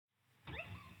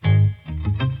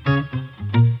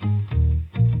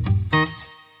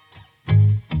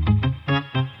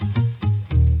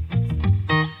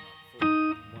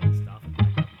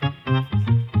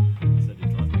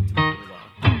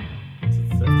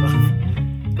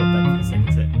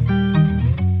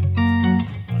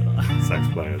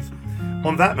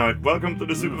On that note, welcome to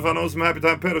the Super Fun Awesome Happy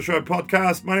Time Pedal Show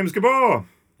podcast. My name is Gabor.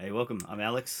 Hey, welcome. I'm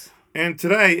Alex. And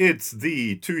today it's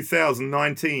the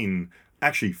 2019,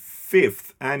 actually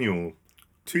 5th annual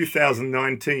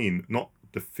 2019, not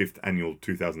the 5th annual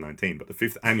 2019, but the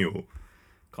 5th annual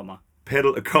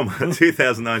Pedal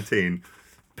 2019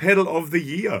 Pedal of the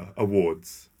Year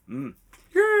Awards.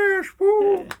 Yes,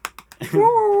 woo! Yeah.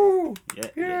 Woo!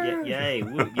 Yay.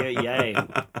 Woo, yay.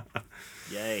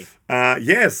 Yay.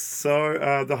 Yes,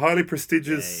 so the highly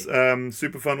prestigious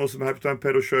Super Fun Awesome Happy Time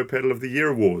Pedal Show Pedal of the Year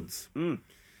Awards.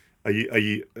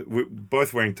 We're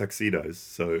both wearing tuxedos,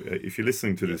 so if you're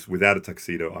listening to this without a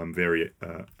tuxedo, I'm very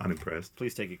unimpressed.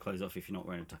 Please take your clothes off if you're not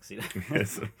wearing a tuxedo.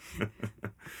 Yes.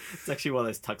 It's actually one of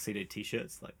those tuxedo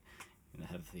t-shirts, like, you know,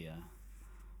 have the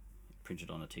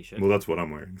printed on a t-shirt. Well, that's what I'm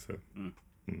wearing, so.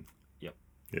 Yep.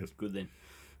 Yes. Good then.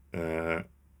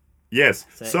 Yes,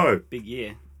 so big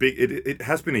year. It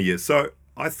has been a year. So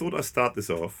I thought I'd start this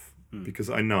off because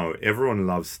I know everyone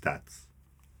loves stats.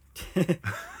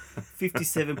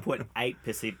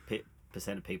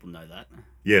 57.8% of people know that.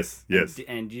 Yes.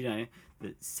 And you know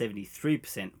that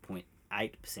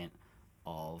 73.8%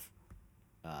 of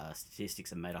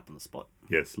statistics are made up on the spot.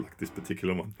 Yes, like this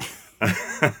particular one.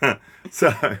 But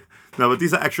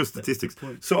these are actual statistics.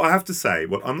 So I have to say,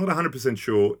 well, I'm not 100%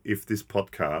 sure if this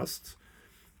podcast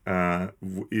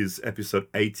is episode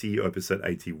 80 or episode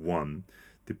 81.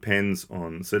 Depends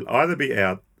on, so it'll either be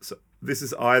out, so this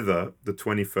is either the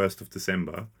 21st of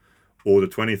December or the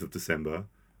 20th of December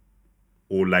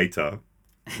or later,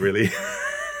 really.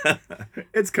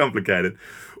 It's complicated.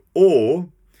 Or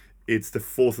it's the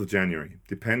 4th of January.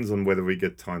 Depends on whether we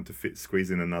get time to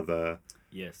squeeze in another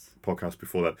podcast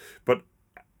before that. But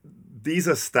these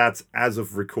are stats as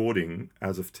of recording,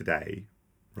 as of today,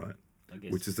 right?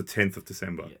 Which is the 10th of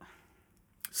December. Yeah.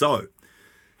 So,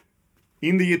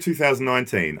 in the year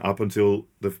 2019, up until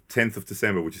the 10th of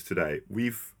December, which is today,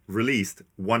 we've released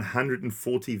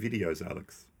 140 videos,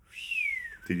 Alex.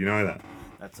 Did you know that?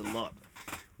 That's a lot.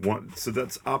 So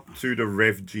that's up to the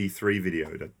Rev G3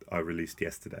 video that I released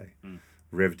yesterday.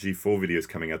 Rev G4 video is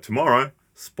coming out tomorrow.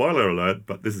 Spoiler alert,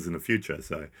 but this is in the future.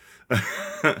 So,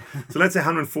 so let's say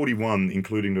 141,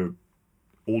 including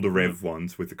all the Rev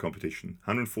ones with the competition.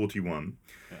 141.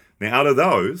 Yeah. Now, out of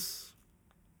those,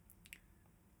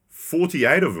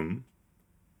 48 of them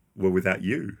were without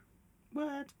you.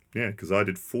 What? Yeah, because I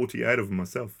did 48 of them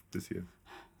myself this year.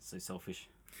 So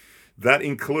selfish. That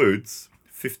includes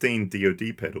 15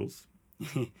 DoD pedals.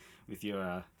 With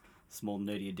your small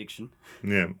nerdy addiction.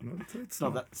 Yeah. It's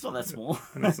not that small.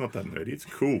 And it's not that nerdy. It's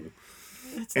cool.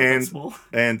 It's not that small.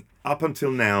 And up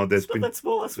until now, there's been... Not that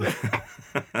small, I swear.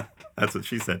 That's what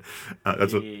she said.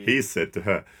 That's what he said to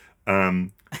her.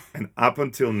 And up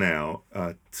until now,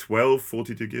 12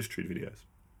 42 Gear Street videos.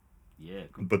 Yeah.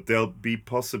 Cool. But there'll be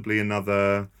possibly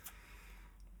another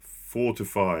 4 to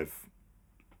 5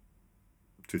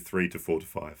 to 3 to 4 to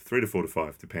 5. 3 to 4 to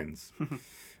 5, depends.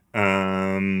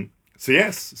 So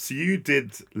yes, so you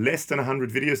did less than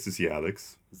 100 videos this year,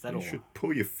 Alex. Is that you all? should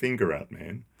pull your finger out,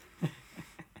 man.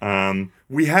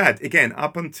 We had, again,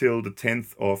 up until the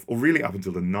 10th of, or really up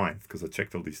until the 9th, because I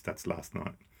checked all these stats last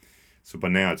night. So by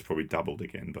now it's probably doubled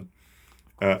again, but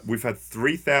we've had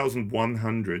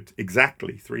 3,100,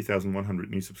 exactly 3,100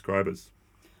 new subscribers.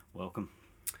 Welcome.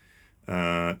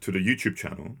 To the YouTube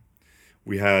channel.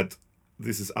 We had,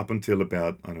 this is up until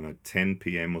about, 10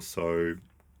 p.m. or so,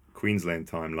 Queensland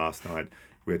time last night.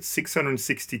 We had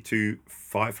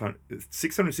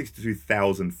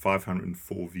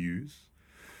 662,504 views,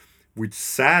 which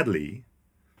sadly,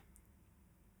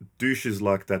 douches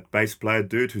like that bass player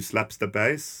dude who slaps the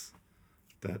bass,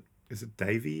 that, is it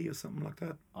Davey or something like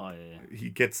that? Oh, yeah.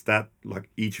 He gets that like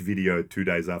each video 2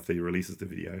 days after he releases the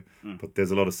video. But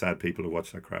there's a lot of sad people who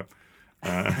watch that crap.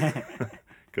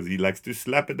 Because he likes to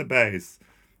slap at the bass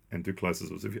and do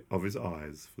close-ups of his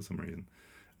eyes for some reason.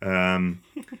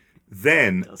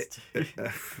 Then,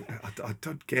 I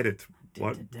don't get it.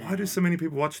 Why do so many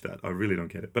people watch that? I really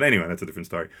don't get it. But anyway, that's a different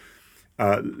story.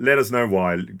 Let us know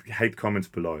why. Hate comments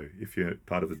below if you're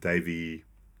part of the Davey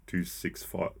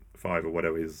 265 or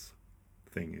whatever his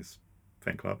thing is,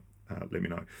 fan club. Let me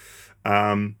know.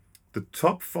 The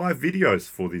top 5 videos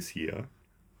for this year.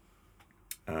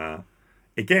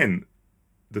 Again,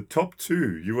 the top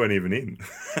 2 you weren't even in.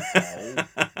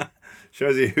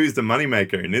 Shows you who's the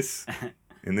moneymaker in this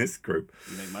group.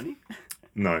 You make money?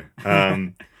 No.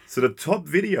 So the top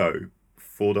video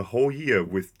for the whole year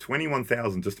with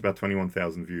 21,000, just about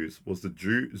 21,000 views, was the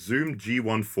Zoom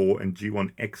G1 and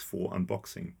G1 X4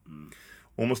 unboxing.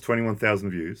 Almost 21,000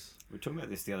 views. We were talking about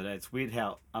this the other day. It's weird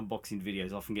how unboxing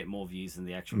videos often get more views than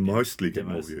the actual Mostly get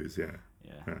demos. more views, yeah.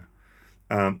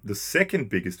 The second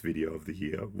biggest video of the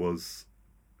year was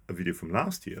a video from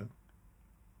last year.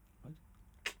 What?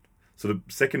 So the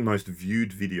second most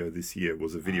viewed video this year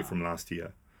was a video from last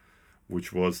year,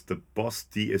 which was the Boss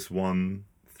DS1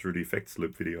 through the effects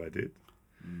loop video I did,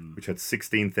 which had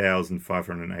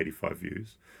 16,585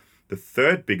 views. The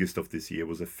third biggest of this year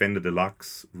was a Fender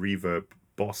Deluxe Reverb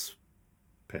Boss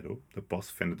pedal, the Boss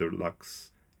Fender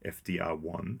Deluxe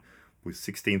FDR1, with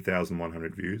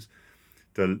 16,100 views.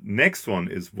 The next one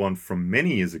is one from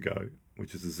many years ago,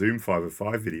 which is a Zoom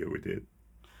 505 video we did.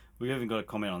 We even got a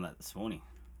comment on that this morning.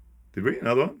 Did we?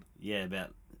 Another one? Yeah,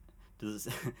 about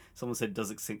someone said,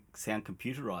 does it sound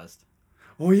computerized?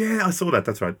 Oh yeah, I saw that.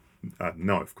 That's right.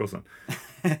 No, of course not.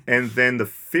 And then the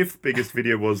fifth biggest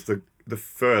video was the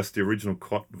original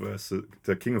COT versus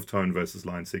the King of Tone versus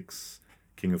Line 6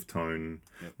 King of Tone.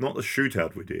 Yep. Not the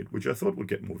shootout we did, which I thought would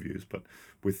get more views, but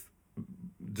with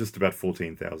just about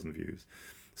 14,000 views.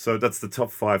 So that's the top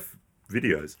 5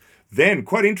 videos. Then,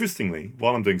 quite interestingly,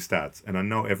 while I'm doing stats, and I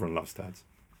know everyone loves stats.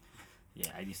 Yeah,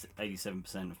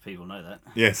 87% of people know that.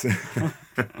 Yes. And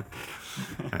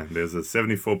there's a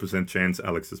 74% chance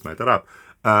Alex has made that up.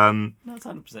 No, it's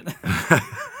 100%.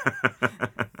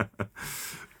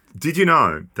 Did you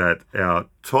know that our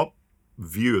top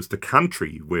viewers, the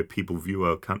country where people view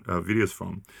our videos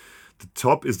from, the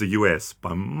top is the US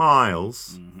by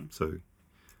miles. Mm-hmm. So,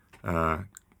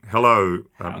 hello,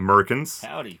 Americans.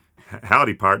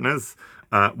 Howdy, partners.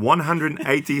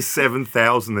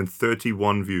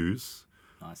 187,031 views.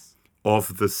 Nice.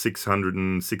 Of the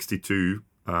 662.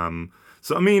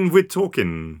 So, I mean, we're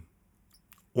talking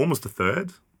almost a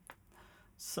third.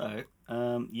 So,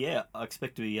 yeah, I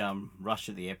expect to be rushed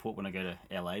at the airport when I go to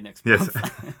LA next month.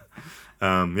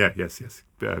 Yes.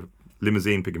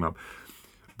 Limousine, pick him up.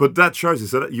 But that shows you,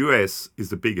 so that US is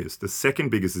the biggest. The second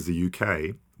biggest is the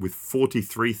UK with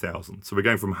 43,000. So we're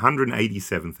going from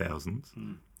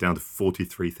 187,000 down to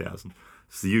 43,000.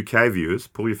 So the UK viewers,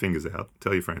 pull your fingers out,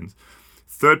 tell your friends.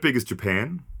 Third biggest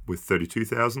Japan with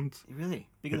 32,000. Really?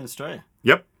 Bigger than Australia?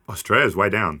 Yep. Australia's way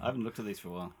down. I haven't looked at these for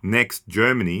a while. Next,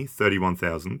 Germany,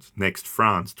 31,000. Next,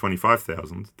 France,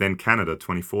 25,000. Then Canada,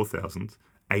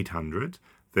 24,800.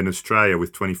 Then Australia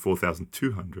with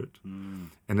 24,200.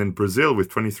 And then Brazil with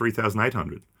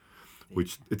 23,800.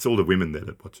 Which, it's all the women there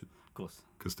that watch it. Of course.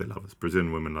 Because they love us.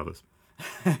 Brazilian women love us.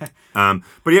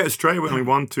 But yeah, Australia, we're only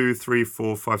 1, 2, 3,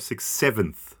 4, 5, 6,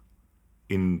 7th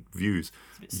in views.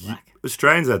 It's a bit slack.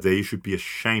 Australians out there, you should be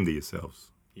ashamed of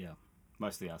yourselves. Yeah,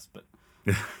 mostly us, but...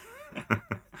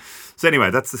 So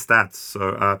anyway, that's the stats.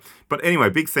 So, but anyway,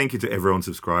 big thank you to everyone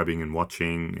subscribing and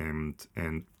watching,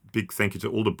 and big thank you to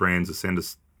all the brands that send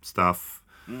us stuff.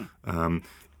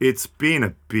 It's been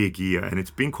a big year, and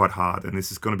it's been quite hard, and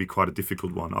this is going to be quite a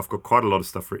difficult one. I've got quite a lot of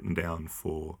stuff written down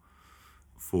for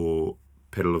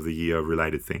Pedal of the Year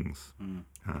related things.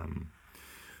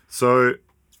 So,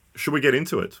 should we get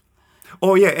into it?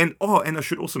 Oh yeah, and I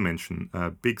should also mention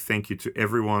a big thank you to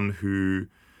everyone who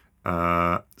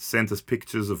sent us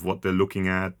pictures of what they're looking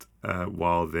at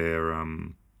while they're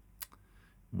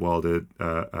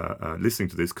listening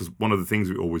to this. Because one of the things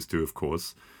we always do, of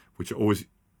course, which I always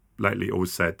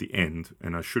say at the end,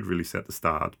 and I should really say at the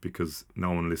start because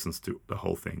no one listens to the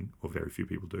whole thing, or very few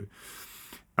people do.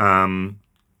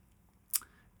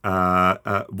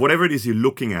 Whatever it is you're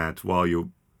looking at while you're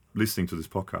listening to this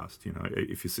podcast, you know,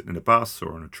 if you're sitting in a bus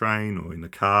or on a train or in a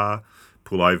car,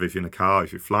 pull over if you're in a car,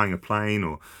 if you're flying a plane,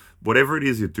 or whatever it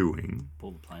is you're doing.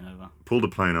 Pull the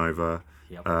plane over.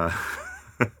 Yep.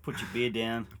 Put your beer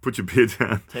down.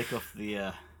 Take off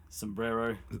the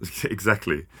sombrero.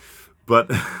 Exactly.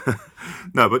 But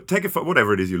no, but take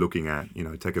whatever it is you're looking at, you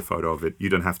know, take a photo of it. You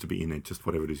don't have to be in it, just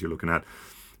whatever it is you're looking at.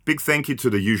 Big thank you to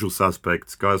the usual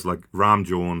suspects, guys like Ram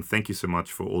Jorn. Thank you so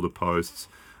much for all the posts.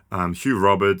 Hugh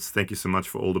Roberts, thank you so much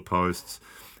for all the posts.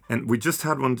 And we just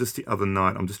had one just the other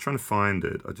night. I'm just trying to find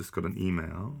it. I just got an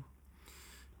email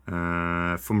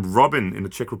from Robin in the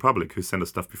Czech Republic, who sent us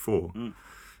stuff before.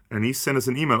 And he sent us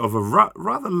an email of a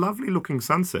rather lovely looking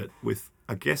sunset with,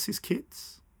 I guess, his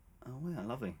kids. Oh, wow,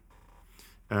 lovely.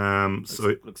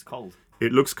 Looks cold.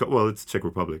 It looks cold. Well, it's Czech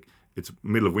Republic. It's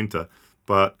middle of winter.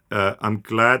 But I'm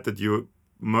glad that you're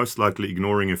most likely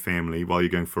ignoring your family while you're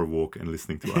going for a walk and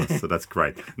listening to us. So that's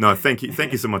great. No, thank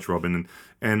you so much, Robin,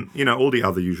 and you know, all the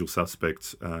other usual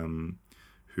suspects who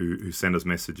send us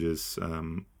messages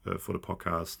for the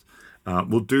podcast.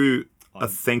 We'll do a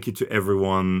thank you to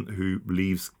everyone who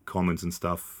leaves comments and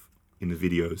stuff in the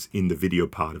videos, in the video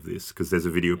part of this, because there's a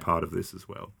video part of this as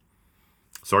well.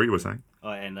 Sorry, you were saying? Oh,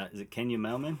 and is it Ken, your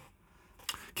mailman?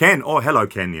 Ken. Oh, hello,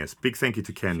 Ken. Yes, big thank you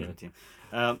to Ken. Shout out to him.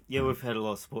 We've had a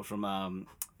lot of support from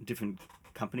different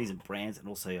companies and brands and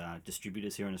also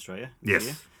distributors here in Australia. Yes.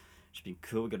 Which has been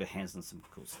cool. We got our hands on some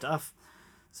cool stuff.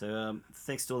 So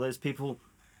thanks to all those people.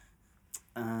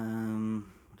 What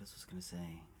else was I going to say?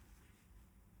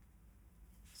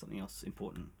 Something else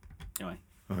important. Anyway.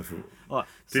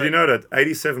 Did you know that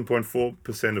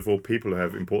 87.4% of all people who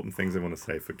have important things they want to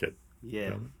say forget?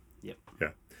 Yeah. Yep.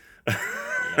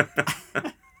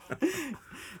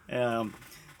 Yeah.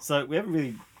 So we haven't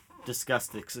really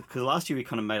discussed it because last year we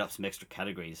kind of made up some extra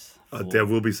categories. There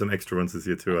will be some extra ones this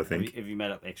year too, I think. Have you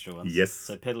made up extra ones? Yes.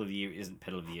 So pedal of the year isn't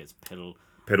pedal of the year, it's pedal...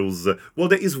 Pedals. Well,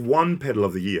 there is one pedal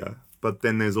of the year, but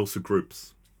then there's also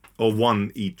groups. Or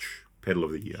one each pedal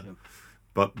of the year. Sure.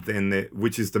 But then,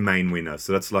 which is the main winner.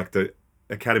 So that's like the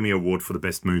Academy Award for the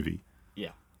best movie.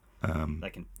 Yeah. They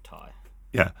can tie.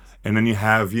 Yeah. And then you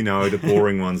have, the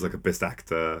boring ones like a best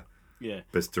actor,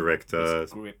 best director,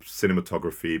 Best grip.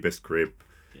 cinematography, best grip,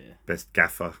 best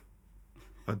gaffer.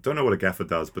 I don't know what a gaffer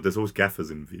does, but there's always gaffers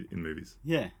in movies.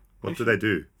 Yeah. What do they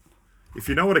do? If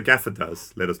you know what a gaffer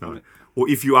does, let us know. Or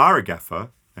if you are a gaffer,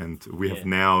 and we have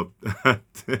now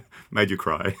made you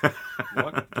cry.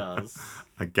 What does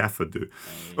a gaffer do?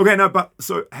 Okay, no, but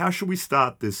so how should we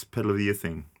start this pedal of the year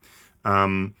thing?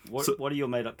 What are your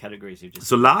made up categories you just...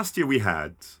 So last year we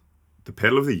had the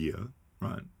pedal of the year,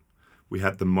 right? We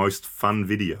had the most fun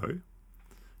video.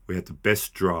 We had the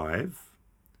best drive.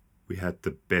 We had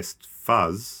the best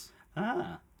fuzz.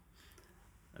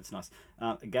 That's nice.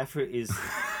 A gaffer is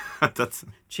That's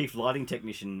chief lighting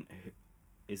technician,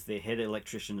 is the head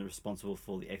electrician responsible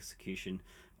for the execution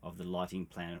of the lighting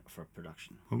plan for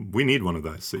production. we need one of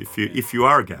those. So if you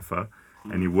are a gaffer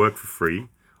and you work for free,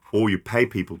 or you pay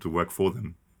people to work for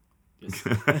them,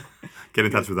 get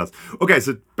in touch with us. Okay,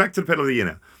 so back to the pedal of the year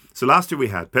now. So last year we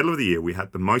had pedal of the year. We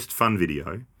had the most fun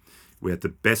video. We had the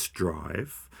best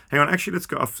drive. Hang on, actually, let's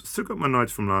go. I've still got my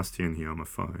notes from last year in here on my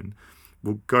phone.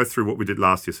 We'll go through what we did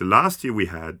last year. So last year we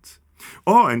had...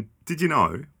 Oh, and did you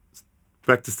know,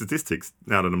 back to statistics,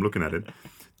 now that I'm looking at it,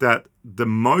 that the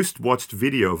most watched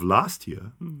video of last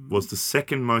year was the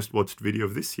second most watched video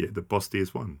of this year, the Boss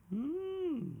DS1.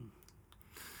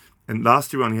 And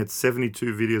last year we only had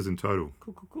 72 videos in total.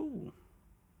 Cool.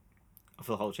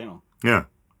 For the whole channel. Yeah.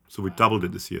 So we doubled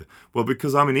it this year. Well,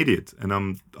 because I'm an idiot and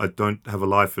I don't have a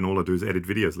life and all I do is edit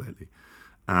videos lately.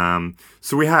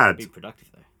 So we had... Be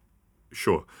productive though.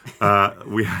 Sure.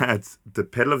 We had the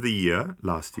pedal of the year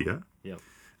last year. Yep.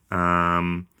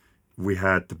 We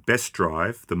had the best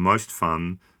drive, the most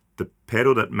fun, the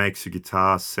pedal that makes your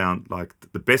guitar sound like...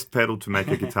 The best pedal to make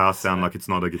a guitar sound like it's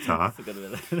not a guitar. I forgot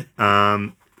about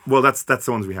that. Well, that's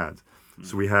the ones we had.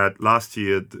 So we had last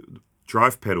year the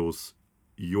drive pedals.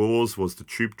 Yours was the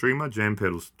Tube Dreamer, Jam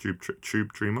Pedals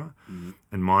Tube Dreamer,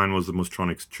 and mine was the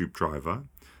Mostronics Tube Driver.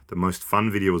 The most fun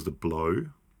video was the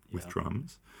Blow with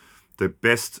drums. The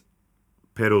best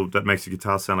pedal that makes your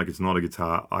guitar sound like it's not a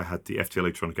guitar, I had the FT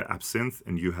Electronica Absinthe,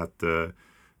 and you had the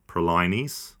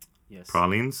Pralines. Yes.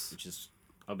 Pralines. Which is...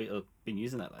 I've been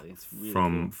using that lately. It's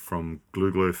really from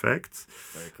Glue Effects.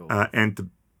 Very cool. And the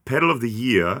pedal of the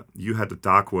year, you had the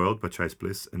Dark World by Chase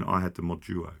Bliss, and I had the Mod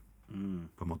Duo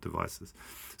by Mod Devices.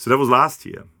 So that was last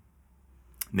year.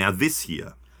 Now this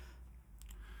year,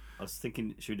 I was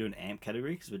thinking, should we do an amp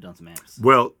category? Because we've done some amps.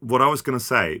 well, what I was going to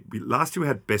say, last year we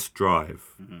had best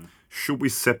drive. Should we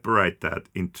separate that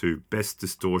into best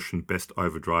distortion, best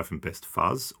overdrive, and best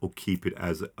fuzz, or keep it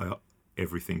as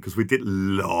everything? Because we did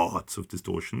lots of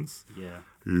distortions,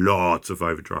 lots of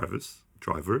drives,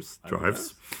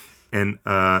 and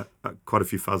quite a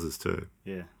few fuzzes too.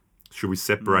 Yeah. Should we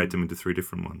separate them into three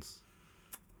different ones,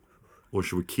 or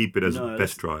should we keep it as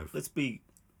best drive? Let's be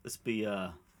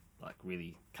like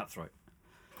really cutthroat.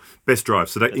 Best drive.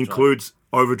 So that includes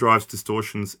overdrives,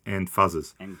 distortions, and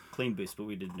fuzzes. And clean boost, but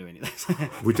we didn't do any of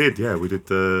those. We did, yeah. We did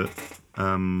the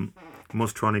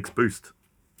Mostronics Boost.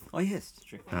 Oh yes, it's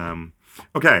true.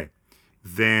 Okay,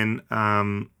 then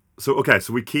so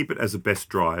we keep it as a best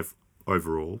drive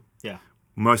overall. Yeah.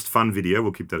 Most fun video,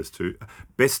 we'll keep that as 2.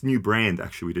 Best new brand,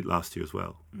 actually, we did last year as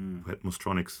well. We had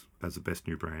Mostronics as the best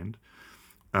new brand.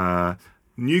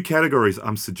 New categories,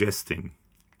 I'm suggesting,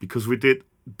 because we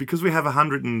have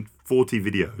 140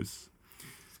 videos.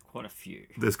 Quite a few.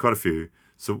 There's quite a few.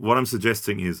 So what I'm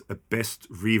suggesting is a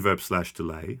best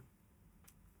reverb/delay.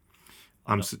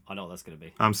 I know what that's going to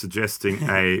be. I'm suggesting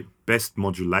a best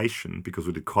modulation, because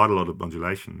we did quite a lot of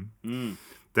modulation.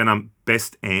 Then I'm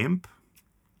best amp.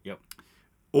 Yep.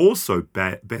 Also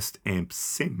best amp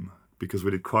sim, because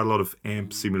we did quite a lot of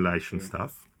amp simulation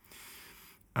stuff.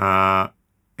 And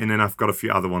then I've got a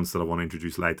few other ones that I want to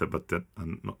introduce later, but that are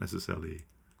not necessarily...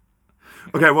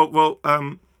 Okay, well,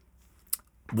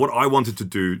 what I wanted to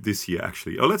do this year,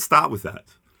 actually. Oh, let's start with that.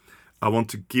 I want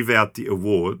to give out the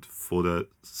award for the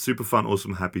Super Fun,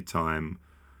 Awesome, Happy Time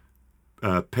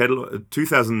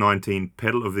 2019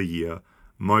 Pedal of the Year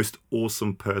Most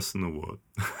Awesome Person Award.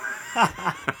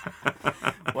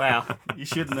 Wow, you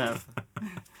shouldn't have.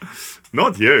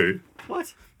 Not you.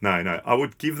 What? No. I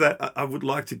would give that. I would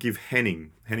like to give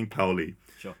Henning Pauli,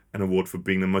 Sure. an award for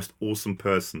being the most awesome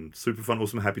person. Super Fun,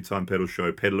 Awesome, Happy Time Pedal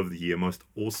Show Pedal of the Year Most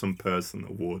Awesome Person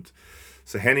Award.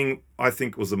 So Henning, I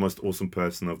think, was the most awesome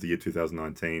person of the year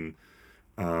 2019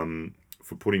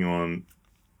 for putting on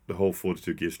the whole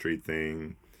 42 Gear Street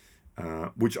thing,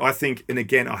 which I think, and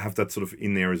again, I have that sort of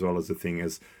in there as well as the thing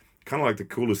as kind of like the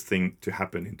coolest thing to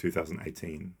happen in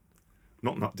 2018.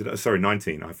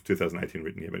 19. I have 2018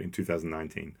 written here, but in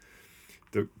 2019,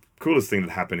 the coolest thing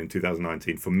that happened in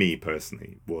 2019 for me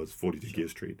personally was 42 Gear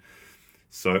Street.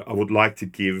 So I would like to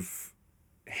give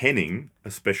Henning a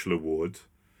special award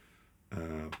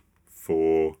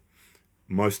for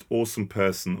most awesome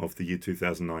person of the year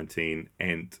 2019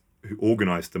 and who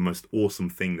organized the most awesome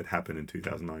thing that happened in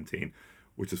 2019,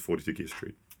 which is 42 Gear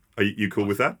Street. Are you cool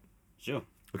with that? Sure.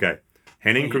 Okay.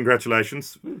 Henning,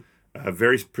 congratulations.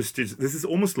 Very prestigious. This is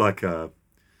almost like a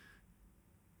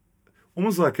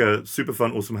Super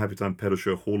Fun, Awesome, Happy Time Pedal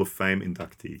Show Hall of Fame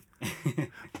inductee.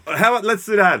 How about, let's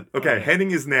do that. Okay,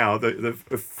 Henning is now the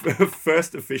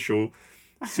first official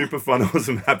Super Fun,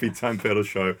 Awesome, Happy Time Pedal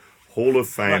Show Hall of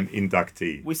Fame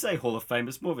inductee. We say Hall of Fame,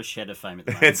 it's more of a shed of fame at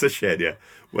the moment. It's a shed, yeah.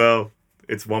 Well,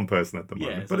 it's one person at the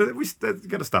moment, but we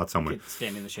got to start somewhere.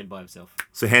 Stand in the shed by himself.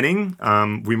 So Henning, I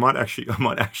might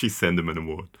actually send him an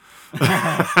award.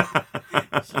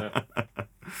 Sure.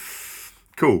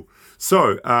 Cool.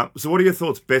 So what are your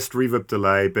thoughts? Best reverb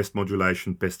delay, best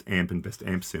modulation, best amp, and best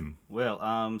amp sim?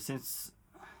 Well, since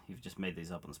you've just made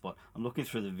these up on the spot, I'm looking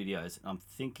through the videos and I'm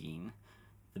thinking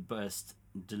the best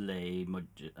delay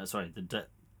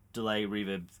delay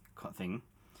reverb thing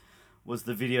was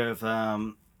the video of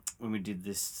when we did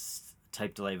this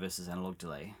tape delay versus analog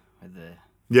delay with the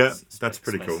that's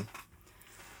pretty cool.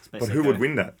 Space but who would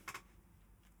win that?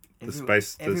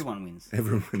 Everyone wins.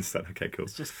 Everyone wins that. Okay, cool.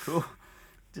 It's just cool.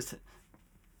 Just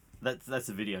that's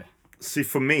the video. See,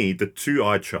 for me, the two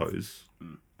I chose,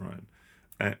 right,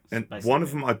 and one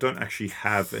of them I don't actually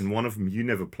have, and one of them you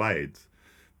never played,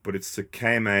 but it's the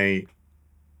KMA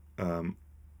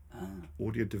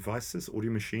audio devices,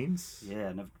 audio machines.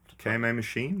 Yeah, never. KMA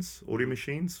machines, audio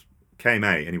machines.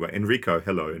 KMA anyway. Enrico,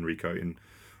 hello Enrico, in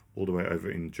all the way over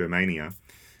in Germania.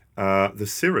 The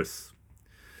Cirrus,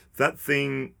 that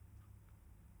thing.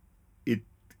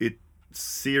 It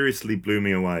seriously blew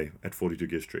me away at 42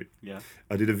 Gear Street. Yeah.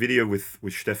 I did a video with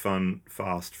Stefan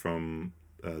Fast from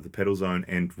the Pedal Zone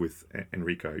and with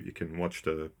Enrico. You can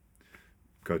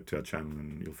go to our channel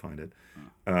and you'll find it.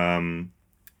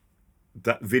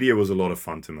 That video was a lot of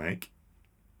fun to make.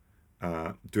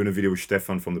 Doing a video with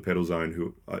Stefan from the Pedal Zone,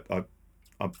 who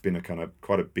I've been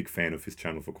quite a big fan of his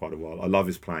channel for quite a while. I love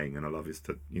his playing and I love his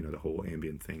the whole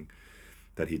ambient thing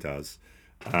that he does.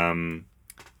 And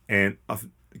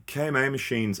KMA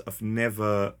machines, I've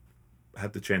never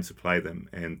had the chance to play them,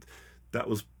 and that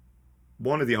was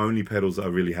one of the only pedals I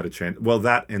really had a chance. Well,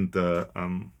 that and the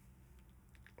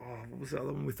what was the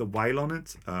other one with the whale on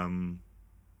it?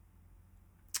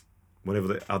 Whatever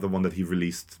the other one that he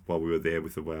released while we were there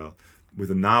with the whale, with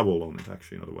a narwhal on it,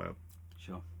 actually, not a whale.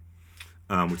 Sure.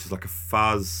 Which is like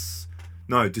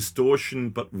a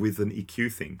distortion, but with an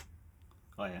EQ thing.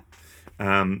 Oh yeah.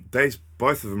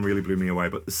 Both of them really blew me away.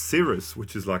 But the Cirrus,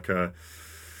 which is like a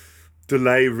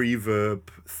delay reverb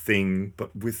thing,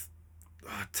 but with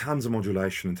tons of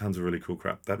modulation and tons of really cool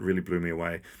crap, that really blew me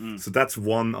away. So that's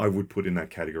one I would put in that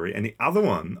category. And the other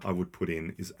one I would put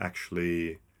in is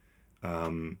actually,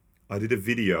 I did a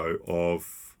video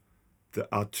of the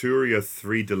Arturia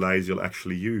 3 delays you'll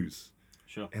actually use.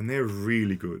 Sure. And they're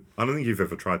really good. I don't think you've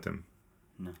ever tried them.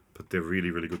 No. But they're really,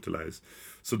 really good delays.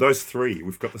 So those three,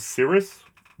 we've got the Cirrus,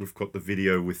 we've got the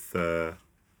video with the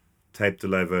tape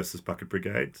delay versus Bucket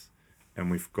Brigade, and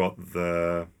we've got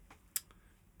the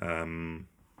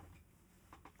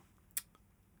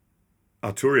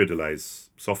Arturia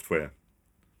delays software.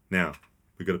 Now,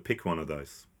 we've got to pick one of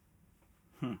those.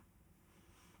 It's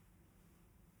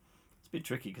a bit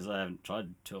tricky because I haven't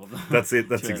tried two of them. That's it.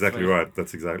 That's exactly right.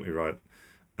 That's exactly right.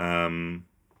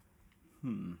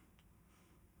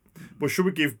 Well, should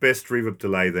we give best reverb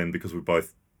delay then, because we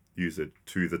both use it,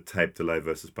 to the tape delay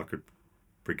versus Bucket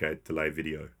Brigade delay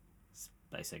video? It's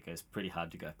basic. It's pretty hard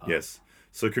to go past. Yes.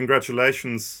 So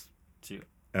congratulations to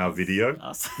our video.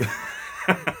 Us.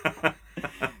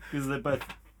 Because they're both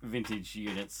vintage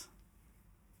units.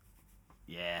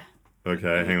 Yeah.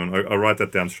 Okay, hang on. I'll write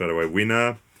that down straight away.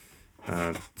 Winner,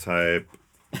 tape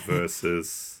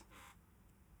versus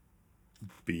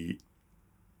BD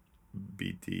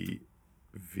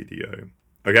video.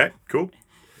 Okay, cool.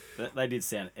 They did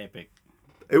sound epic.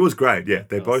 It was great. Yeah,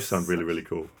 they That both was sound really, such- really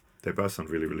cool. They both sound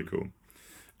really, really cool.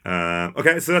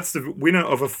 Okay, so that's the winner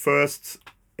of a first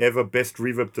ever best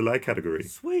reverb delay category.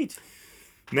 Sweet.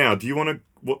 Now, what do you want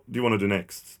to do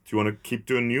next? Do you want to keep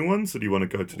doing new ones, or do you want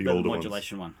to go to the older ones?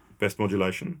 modulation one. Best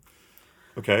modulation.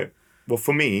 Okay. Well,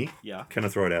 for me, Yeah. can I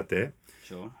throw it out there?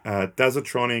 Sure.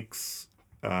 Dazatronics,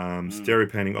 stereo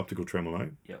painting optical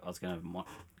tremolo, Yeah, I was going to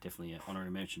definitely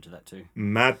honorary mention to that too.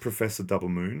 Mad Professor Double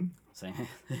Moon, Same.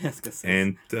 I was gonna say.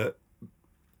 and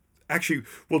actually,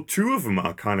 well, two of them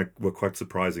were quite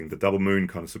surprising. The Double Moon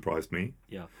kind of surprised me,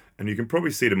 Yeah. and you can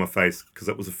probably see it in my face because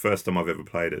that was the first time I've ever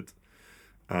played it.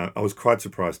 I was quite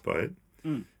surprised by it.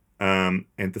 And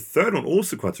the third one,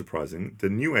 also quite surprising, the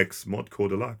NUX Mod Core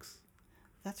Deluxe.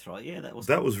 That's right. Yeah, that was.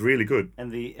 That was really good.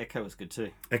 And the echo was good too.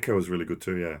 Echo was really good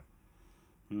too, yeah.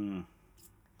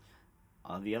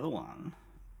 The other one,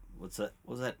 was that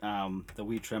the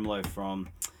weird tremolo from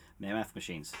Mammoth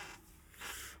Machines?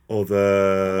 Or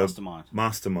the Mastermind.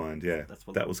 Mastermind, yeah. That's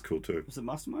what that was cool too. Was it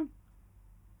Mastermind?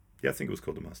 Yeah, I think it was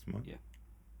called the Mastermind. Yeah.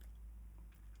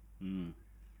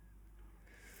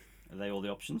 Are they all the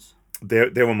options?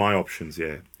 There were my options,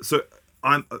 yeah. So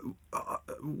I'm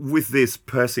with this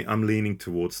personally, I'm leaning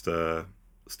towards the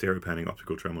stereo panning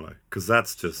optical tremolo because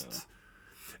that's just, Sure.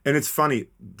 and it's funny.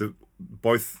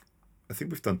 I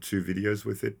think we've done 2 videos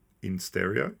with it in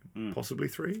stereo, possibly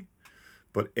 3.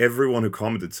 But everyone who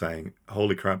commented saying,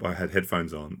 "Holy crap, I had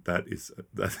headphones on." That's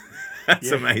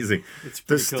Yeah. amazing. It's The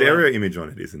pretty cool, stereo image on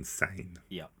it is insane.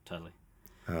 Yeah, totally.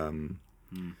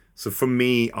 So for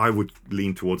me, I would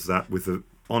lean towards that with an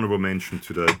honorable mention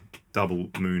to the Double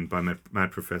Moon by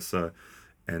Mad Professor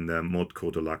and Mod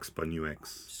Core Deluxe by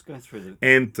NUX. Just going through the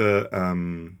And the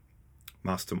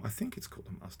I think it's called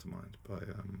the Mastermind by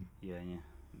yeah.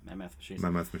 Mammoth Machines.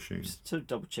 Mammoth Machines. Just to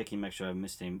double checking, make sure I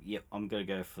missed him. Yep, I'm gonna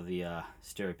go for the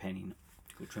stereo painting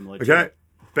optical tremolo. Okay,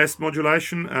 best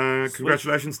modulation.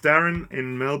 Congratulations, Darren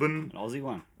in Melbourne. An Aussie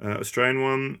one. Australian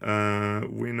one.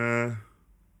 Winner.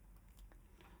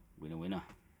 Winner.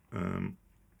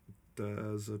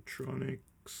 Dazatronics.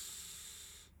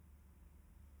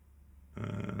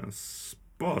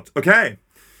 Spot. Okay.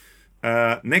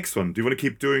 Next one. Do you want to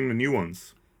keep doing the new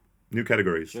ones? New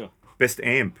categories. Sure. Best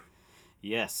amp.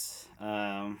 Yes.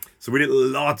 So we did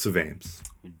lots of amps.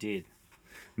 We did.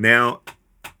 Now,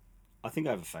 I think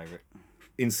I have a favourite.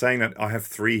 in saying that, I have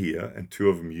 3 here, and 2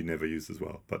 of them you never used as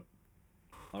well. But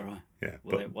All right. yeah,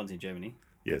 Well, but one's in Germany.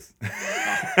 yes.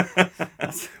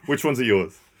 Which ones are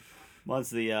yours?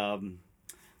 Mine's the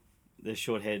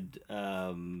short head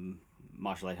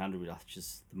Marshall 800, which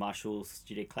is the Marshall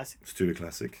Studio Classic. Studio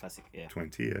Classic. Classic, yeah.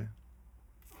 20, yeah.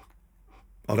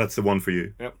 Oh, that's the one for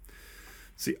you. Yep.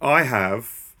 See, I have...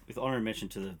 With honorary mention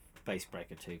to the bass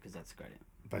breaker too, because that's great.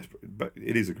 But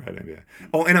it is a great amp, yeah.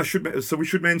 Oh, and we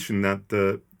should mention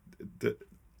that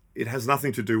it has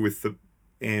nothing to do with the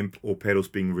amp or pedals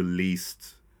being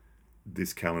released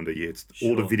this calendar year. It's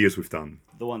all the Sure. videos we've done.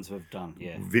 The ones we've done,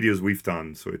 yeah. Videos we've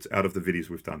done, so it's out of the videos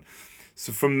we've done.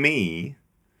 So for me,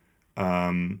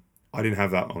 I didn't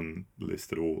have that on the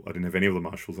list at all. I didn't have any of the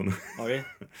Marshalls on. Oh yeah.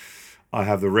 I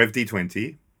have the Rev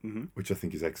D20, Mhm. which I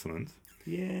think is excellent.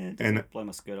 Yeah. It And- doesn't blow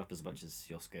my skirt up as much as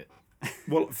your skirt.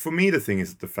 Well, for me, the thing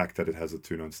is the fact that it has a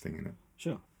 2 notes thing in it,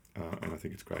 Sure. and I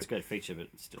think it's It's a great. great feature, but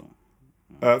still.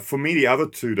 For me, the other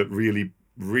 2 that really,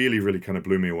 really, really kind of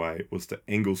blew me away was the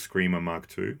Engel Screamer Mark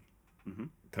II. Mhm.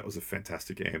 That was a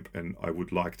fantastic amp, and I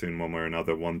would like to, in one way or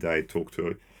another, one day talk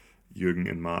to Jürgen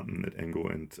and Martin at Engel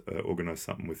and organize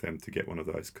something with them to get one of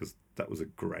those, because that was a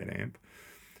great amp.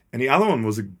 And the other one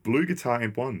was a Blue Guitar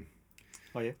Amp 1.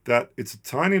 Oh yeah. That it's a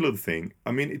tiny little thing.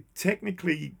 I mean, it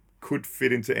technically could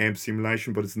fit into amp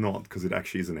simulation, but it's not, because it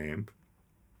actually is an amp.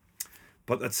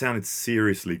 But that sounded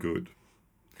seriously good.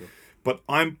 Cool. But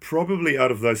I'm probably,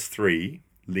 out of those 3,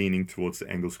 leaning towards the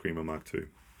Engel Screamer Mark II.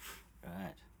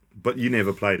 Right. But you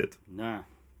never played it. No.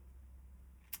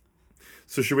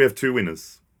 So should we have 2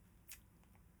 winners?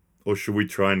 Or should we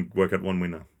try and work out 1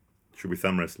 winner? Should we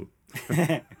thumb wrestle?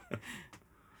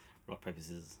 Rock, paper,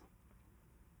 scissors.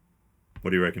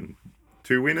 What do you reckon?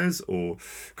 2 winners? Or...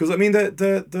 Because, I mean,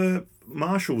 the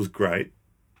Marshall was great,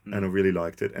 and I really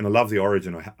liked it. And I love the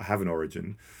Origin. I have an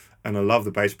Origin. And I love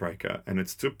the Bass Breaker. And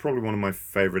it's still probably one of my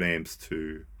favourite amps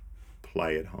to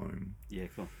play at home. Yeah,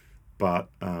 cool. But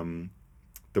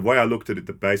the way I looked at it,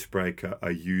 the Bass Breaker I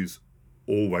use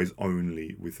always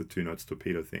only with the 2 notes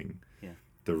torpedo thing. Yeah.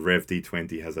 the Rev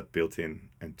D20 has that built in,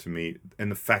 and to me, and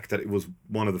the fact that it was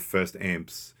one of the first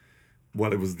amps,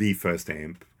 well, it was the first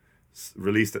amp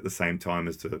released at the same time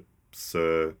as the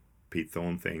Sir Pete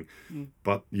Thorne thing,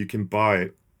 but you can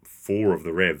buy 4 of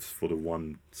the Revs for the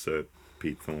one Sir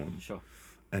Pete Thorne, Sure.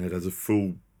 and it has a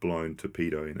full blown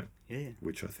torpedo in it, Yeah.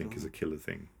 which I think is a killer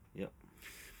thing. Yep.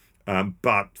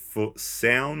 But for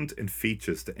sound and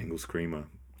features, the Engel Screamer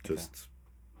just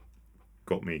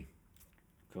got me.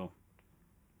 Cool.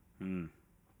 Should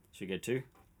we go 2?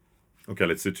 Okay,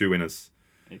 let's do 2 winners.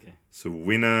 Okay. So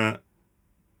winner,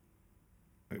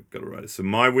 I've got to write it. So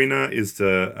my winner is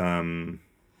the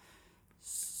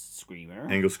Screamer.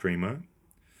 Engel Screamer.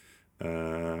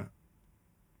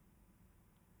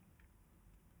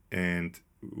 And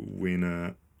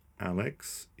winner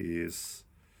Alex is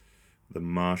the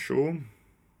Marshall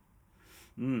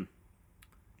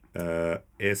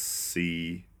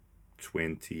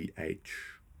SC20H.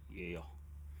 Yeah.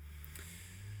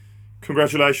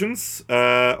 Congratulations.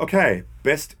 Okay,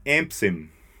 best amp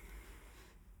sim.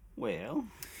 Well,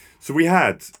 So we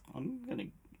had I'm gonna.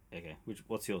 Okay.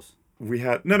 What's yours?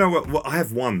 well, I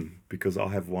have one because I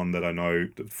have one that I know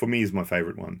that for me is my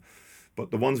favorite one.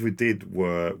 But the ones we did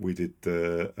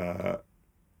the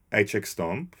HX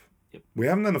Stomp. Yep. We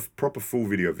haven't done a proper full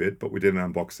video of it, but we did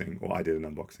an unboxing, or I did an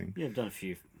unboxing. Yeah, I've done a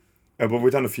few But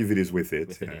we've done a few videos with it.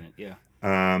 with it in it. Yeah.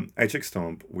 HX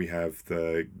Stomp, we have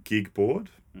the gig board,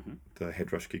 Mm-hmm. the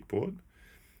Headrush gig board.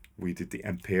 We did the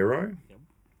Ampero. Yep.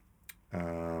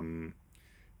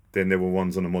 Then there were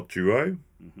ones on the Mod Duo.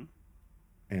 Mm-hmm.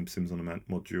 Amp sims on the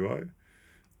Mod Duo.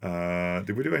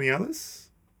 Did we do any others?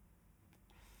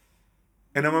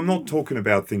 And I'm not talking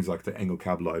about things like the Engel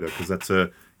Cab Loader, because that's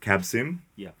a cab sim.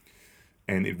 Yeah.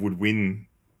 And it would win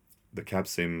the cab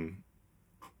sim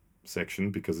section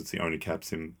because it's the only cab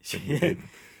sim that we did.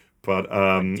 But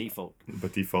Default.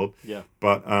 default. Yeah.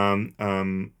 But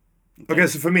okay,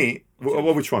 so for me,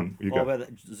 which one you What got? about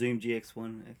that Zoom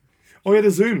GX1? Oh yeah, the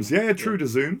zooms. Yeah, true. The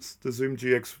zooms. The Zoom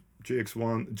GX1,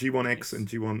 G1X, and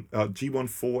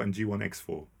G14 and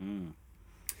G1X4.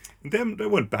 Them they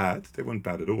weren't bad. They weren't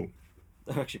bad at all.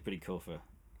 They're actually pretty cool for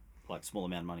like small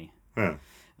amount of money. Yeah.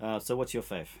 So what's your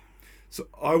fave? So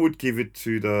I would give it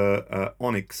to the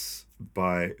Onyx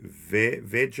by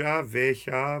Veja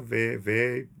Veja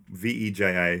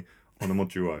on the Mod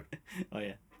Duo. Oh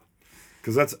yeah.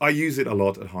 Because I use it a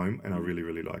lot at home and I really,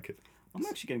 really like it. I'm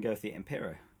actually going to go with the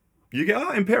Ampero. You get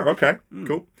Ampere, okay,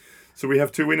 cool. So we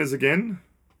have 2 winners again.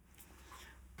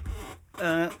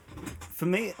 For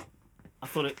me, I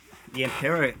thought the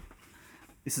Ampero.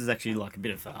 This is actually like a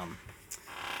bit of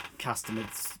customer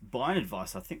buying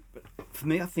advice, I think. But for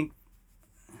me, I think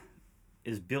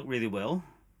it's built really well.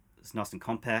 It's nice and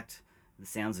compact. The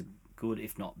sounds are good,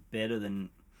 if not better than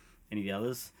any of the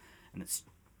others, and it's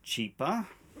cheaper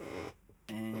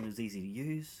and it's easy to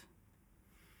use.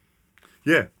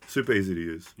 Yeah, super easy to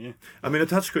use. Yeah. I mean, a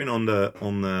touchscreen on the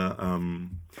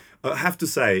I have to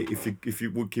say, if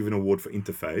you would give an award for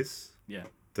interface, Yeah,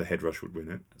 the Headrush would win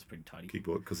it. that's pretty tidy.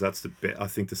 Keyboard, because that's I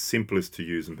think the simplest to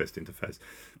use and best interface.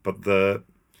 But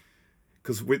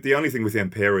because the only thing with the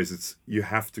Ampere is you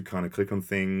have to kind of click on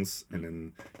things, and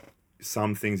then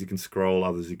some things you can scroll,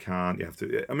 others you can't. You have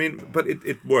to. I mean, but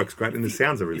it works great, and the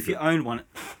sounds are really If good. you own one,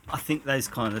 I think those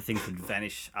kind of things would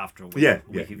vanish after a week, Yeah,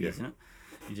 week of yeah. using it.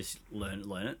 You just learn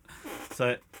it.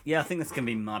 So yeah, I think that's gonna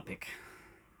be my pick.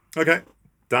 Okay,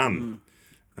 done.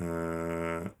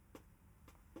 Hang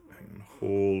on,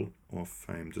 Hall of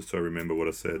Fame. Just so I remember what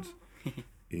I said.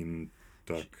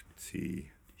 Inductee.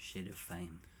 Shed of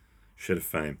Fame. Shed of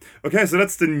Fame. Okay, so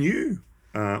that's the new.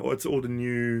 It's all the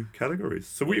new categories.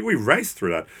 So we raced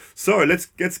through that. So let's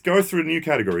go through the new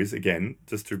categories again,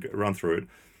 just to run through it.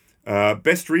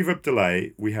 Best reverb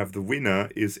delay. We have the winner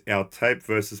is our Tape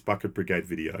versus Bucket Brigade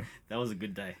video. That was a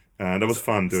good day. That was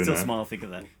fun doing Still that. smile think of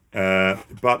that.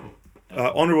 But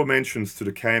honorable mentions to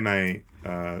the KMA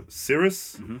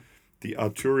Cirrus, the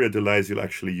Arturia delays you'll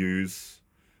actually use,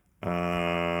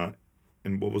 and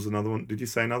what was another one? Did you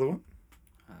say another one?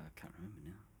 I can't remember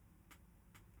now.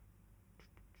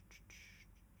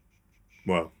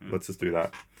 Well, let's just do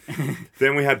that.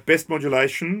 Then we had Best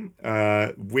Modulation.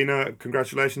 Winner,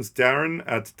 congratulations, Darren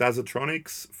at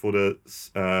Dazatronics for the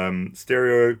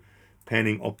stereo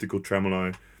panning optical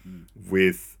tremolo,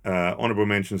 with honorable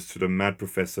mentions to the Mad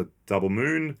Professor Double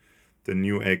Moon, the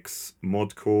New X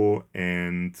Modcore,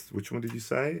 and which one did you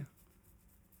say?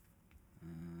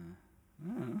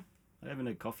 I haven't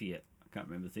had coffee yet. I can't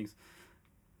remember things.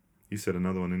 You said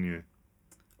another one, didn't you?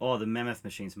 Oh, the Mammoth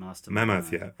Machines Master.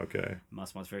 Mammoth, yeah, okay.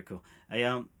 Mastermind's very cool.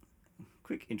 A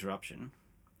quick interruption.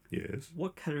 Yes.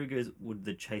 What categories would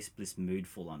the Chase Bliss Mood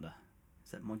fall under?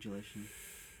 Is that modulation?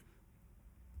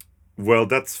 Well,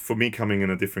 that's for me coming in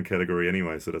a different category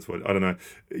anyway, so that's what I don't know.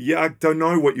 Yeah, I don't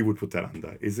know what you would put that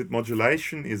under. Is it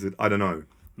modulation? Is it I don't know.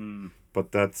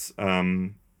 But that's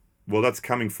well, that's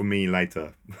coming for me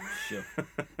later. Sure.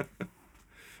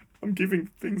 I'm giving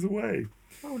things away.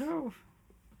 Oh no.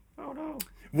 Oh no.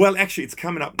 Well, actually, it's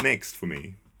coming up next for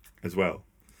me as well.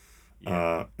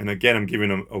 Yeah. And again, I'm giving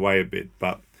them away a bit,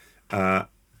 but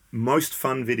most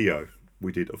fun video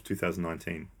we did of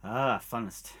 2019.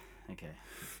 Funnest. Okay.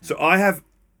 So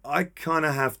I kind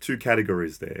of have two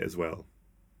categories there as well.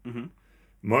 Mm-hmm.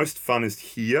 Most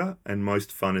funnest here and most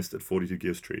funnest at 42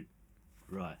 Gear Street.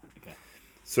 Right. Okay.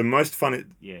 So most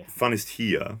Yeah. funnest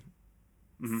here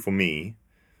for me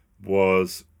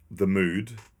was the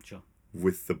mood Sure.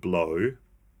 with the blow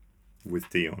with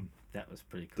Dion. That was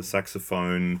pretty cool. The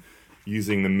saxophone,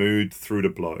 using the mood through the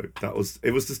blow.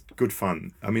 It was just good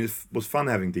fun. I mean, it was fun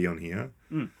having Dion here,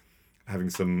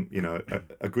 having some,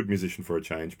 a good musician for a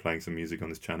change, playing some music on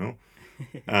this channel.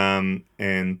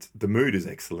 And the mood is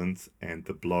excellent, and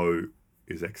the blow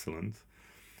is excellent.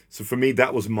 So for me,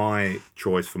 that was my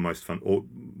choice for most fun, or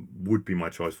would be my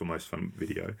choice for most fun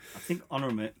video. I think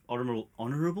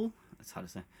honourable. That's hard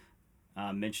to say.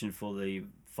 Mentioned for the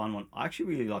fun one. I actually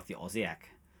really like the Oziak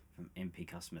from MP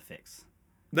Custom Effects.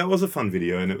 That was a fun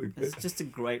video, and It's just a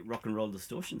great rock and roll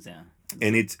distortion sound.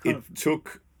 And it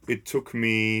took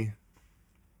me,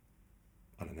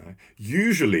 I don't know.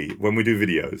 Usually when we do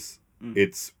videos,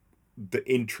 it's the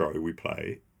intro we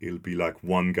play. It'll be like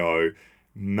one go,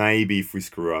 maybe if we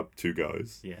screw up, 2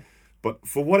 goes. Yeah. But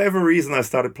for whatever reason, I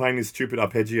started playing this stupid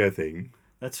arpeggio thing.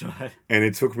 That's right. And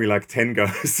it took me like 10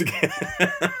 goes to get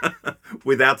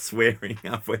without swearing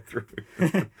halfway through.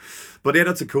 But yeah,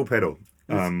 that's a cool pedal.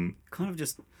 Kind of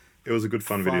just. It was a good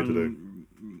fun video to do.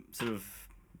 Sort of,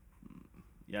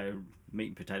 meat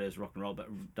and potatoes rock and roll, but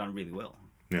done really well.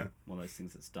 Yeah. One of those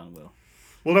things that's done well.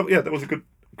 Well, that was a good.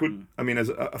 I mean, as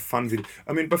a fun video.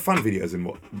 I mean, but fun videos in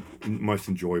what most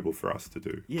enjoyable for us to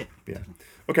do. Yeah. Yeah.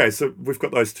 Okay, so we've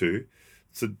got those two.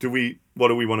 So what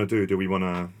do we want to do? Do we want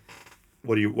to?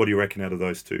 What do you reckon out of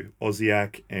those two?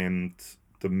 Oziak and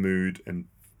the mood and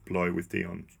blow with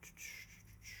Dion.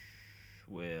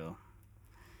 Well,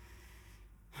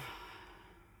 I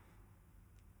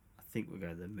think we'll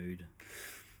go the mood.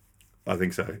 I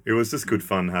think so. It was just good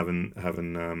fun having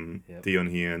Dion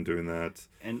here and doing that.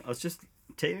 And I was just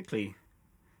technically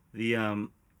the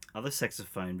other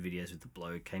saxophone videos with the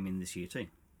blow came in this year too.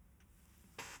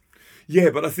 Yeah,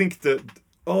 but I think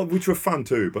which were fun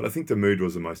too, but I think the mood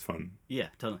was the most fun. Yeah,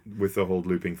 totally. With the whole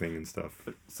looping thing and stuff.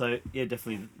 So yeah,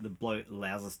 definitely the blow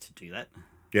allows us to do that.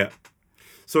 Yeah.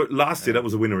 So last year that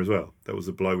was a winner as well. That was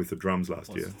a blow with the drums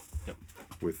last year. Yep.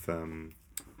 With Brad.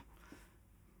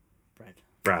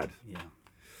 Brad. Yeah.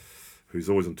 Who's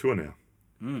always on tour now.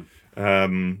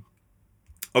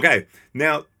 Okay,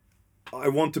 now I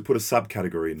want to put a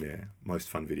subcategory in there, most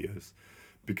fun videos,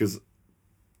 because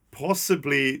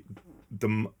possibly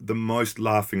the most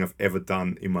laughing I've ever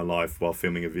done in my life while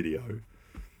filming a video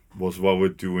was while we're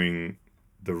doing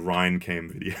the Ryan Cam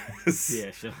videos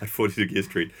Yeah, sure. at 42 Gear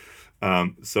Street.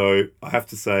 So I have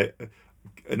to say,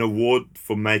 an award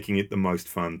for making it the most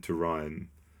fun to Ryan,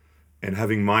 and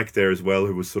having Mike there as well,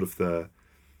 who was sort of the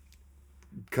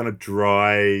kind of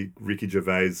dry Ricky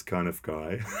Gervais kind of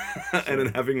guy, and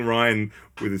then having Ryan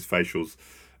with his facials,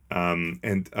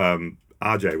 and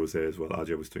RJ was there as well.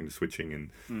 RJ was doing the switching, and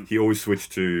he always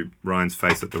switched to Ryan's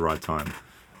face at the right time.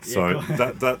 So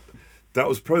that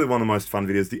was probably one of the most fun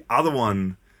videos. The other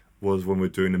one was when we're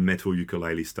doing the metal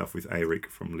ukulele stuff with Eric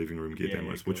from Living Room Gear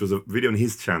Demos, which was a video on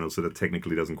his channel, so that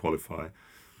technically doesn't qualify.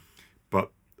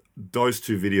 But those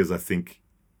two videos, I think.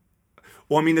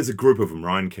 Well, I mean, there's a group of them.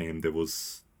 Ryan Cam, there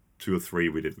was 2 or 3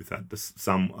 we did with that.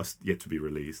 Some are yet to be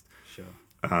released. Sure.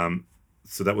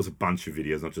 So that was a bunch of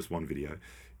videos, not just one video.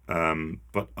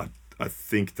 But I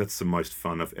think that's the most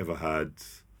fun I've ever had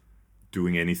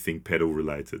doing anything pedal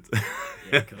related.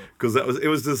 Yeah, cool. Because it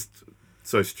was just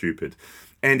so stupid.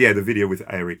 And yeah, the video with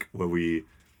Eric where we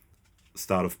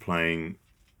start off playing,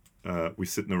 we're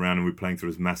sitting around and we're playing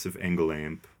through this massive Engel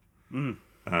amp.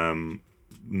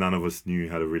 None of us knew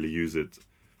how to really use it,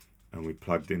 and we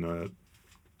plugged in a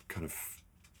kind of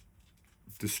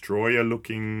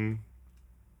destroyer-looking,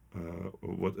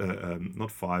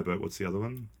 not Firebird. What's the other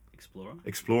one?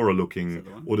 Explorer-looking,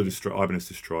 or the Ibanez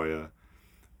Destroyer,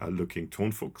 looking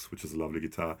Tonfuchs, which is a lovely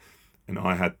guitar, and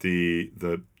I had the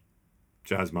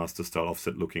Jazzmaster style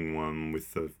offset-looking one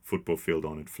with the football field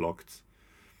on it, flocked,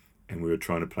 and we were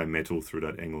trying to play metal through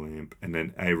that Engel amp, and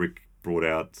then Eric brought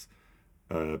out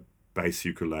bass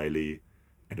ukulele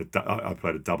and I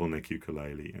played a double neck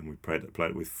ukulele, and we played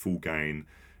it with full gain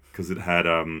because it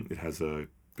has a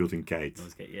built-in gate.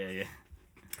 Yeah.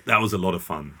 That was a lot of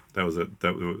fun.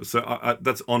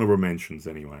 That's honorable mentions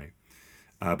anyway.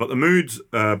 But the moods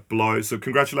blow. So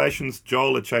congratulations,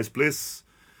 Joel at Chase Bliss.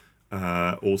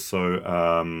 Also,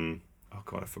 oh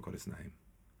god, I forgot his name.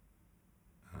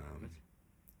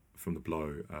 From the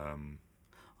blow. Oh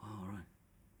right.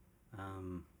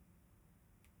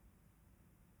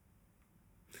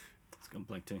 It's gone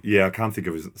blank too. Yeah, I can't think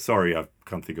of his. Sorry, I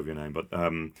can't think of your name. But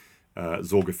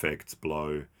Zorg Effects,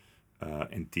 blow,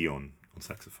 and Dion on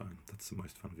saxophone. That's the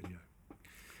most fun video.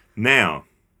 Now,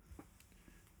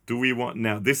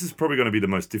 this is probably going to be the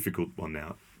most difficult one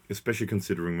now, especially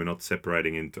considering we're not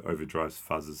separating into overdrives,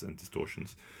 fuzzes, and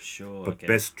distortions. Sure. But okay.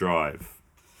 best drive.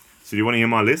 So do you want to hear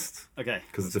my list? Okay.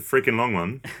 Because it's a freaking long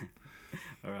one.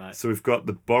 All right. So we've got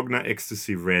the Bogner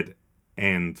Ecstasy Red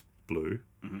and Blue,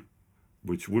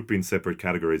 which would be in separate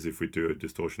categories if we do a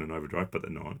distortion and overdrive, but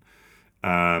they're not.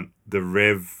 The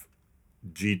Rev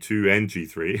G2 and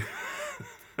G3.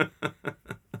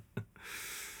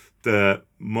 The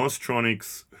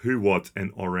Mostronics Who What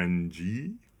and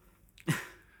Orangey.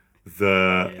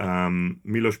 The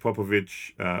Milos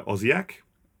Popovic Oziak.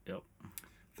 Yep.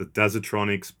 The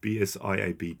Dazatronics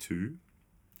BSIAB2.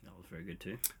 That was very good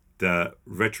too. The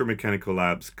Retro Mechanical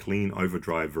Labs Clean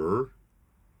Overdriver.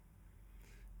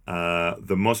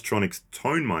 The Mostronics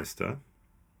Tonemeister.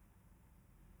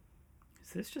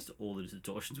 Is this just all the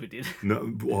distortions we did?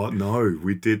 No,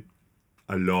 we did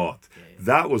a lot. Yeah.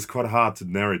 That was quite hard to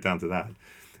narrow it down to that.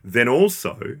 Then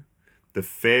also, the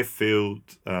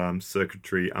Fairfield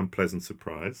Circuitry Unpleasant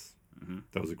Surprise.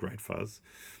 That was a great fuzz.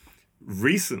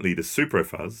 Recently, the Supro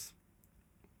Fuzz.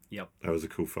 Yep. That was a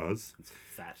cool fuzz. It's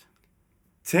fat.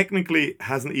 Technically,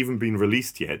 hasn't even been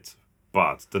released yet,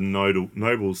 but the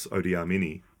Nobles ODR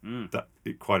Mini,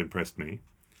 it quite impressed me.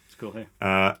 It's cool, hey?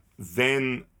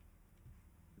 Then,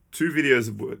 two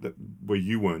videos where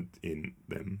you weren't in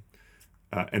them.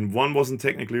 And one wasn't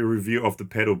technically a review of the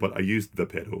pedal, but I used the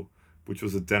pedal, which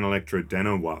was a Danelectro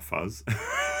Danois fuzz.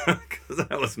 Because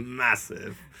that was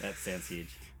massive. That sounds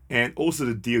huge. And also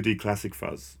the DoD Classic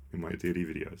fuzz in my DoD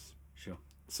videos. Sure.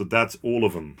 So that's all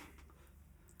of them.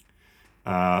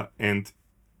 And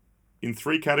in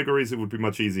 3 categories, it would be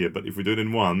much easier. But if we do it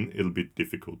in 1, it'll be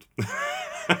difficult. You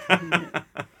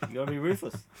gotta be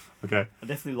ruthless. Okay. I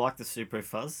definitely like the Supro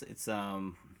Fuzz. It's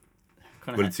kind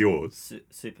of. But it's yours.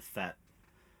 Super fat,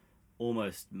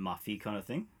 almost muffy kind of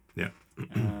thing. Yeah.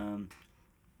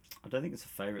 I don't think it's a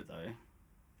favorite though.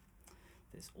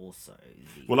 There's also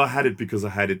the... Well, I had it because I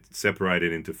had it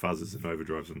separated into fuzzes and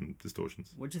overdrives and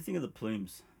distortions. What'd you think of the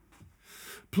plumes?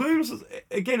 Plumes,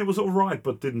 again, it was all right,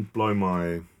 but didn't blow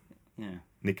my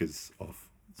knickers off.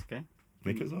 It's okay.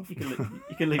 Knickers off? You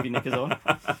can leave your knickers on.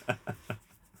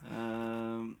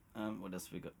 What else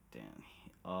have we got down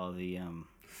here? Oh, the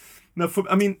No,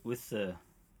 with the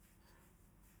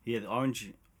the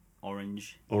orange.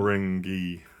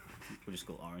 Orangy. We'll just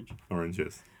call it orange. Orange,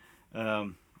 yes.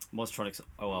 Mostronics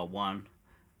OR1.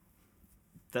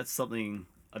 That's something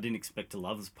I didn't expect to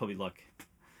love. It's probably like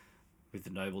with the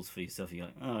Nobles for yourself. You're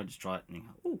like, oh, just try it. And you go,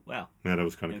 oh, wow. Yeah, that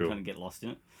was kind of cool. Kind of get lost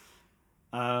in it.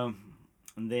 And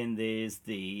then there's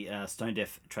the Stone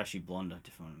Deaf Trashy Blonde. I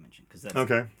definitely want to mention because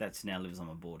that's now lives on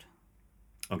my board.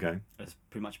 Okay. It's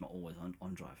pretty much my always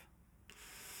on drive.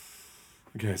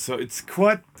 Okay, so it's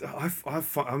quite.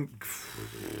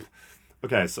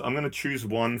 Okay, so I'm going to choose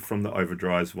one from the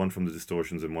overdrives, one from the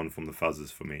distortions, and one from the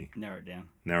fuzzes for me. Narrow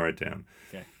it down.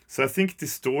 Okay. So I think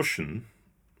distortion.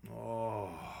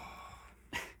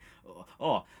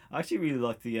 I actually really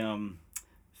like the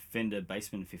Fender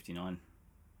Bassman 59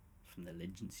 from the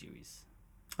Legend series.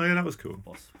 Oh yeah, that was cool.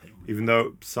 Boss pedal. Even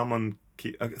though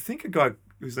I think a guy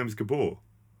whose name is Gabor.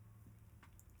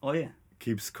 Oh yeah.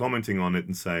 Keeps commenting on it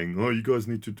and saying, "Oh, you guys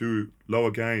need to do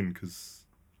lower gain because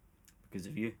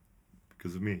of you."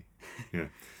 Because of me, yeah.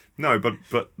 No, but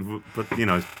you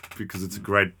know, because it's a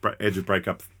great edge of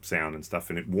breakup sound and stuff,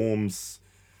 and it warms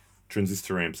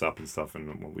transistor amps up and stuff.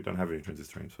 And well, we don't have any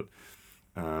transistor amps,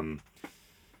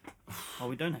 but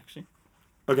we don't actually.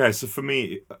 Okay, so for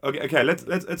me, okay,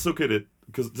 let's look at it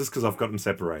because I've got them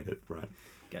separated, right?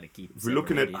 Got to keep. We're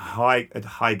looking at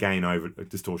high gain over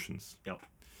distortions. Yep.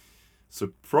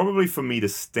 So probably for me, the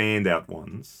standout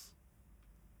ones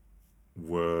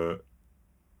were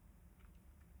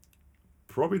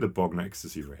probably the Bogner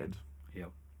Ecstasy Red.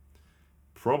 Yep.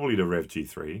 Probably the Rev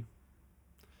G3.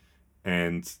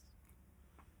 And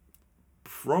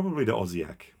probably the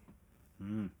Oziak.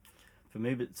 For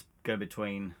me, it's go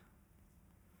between...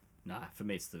 for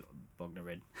me, it's the Bogner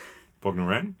Red.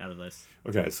 Bognaran? out of those.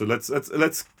 Okay, so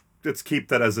let's keep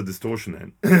that as a distortion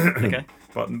then. Okay.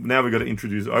 But now we've got to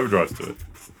introduce overdrives to it.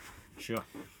 Sure.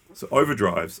 So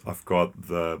overdrives, I've got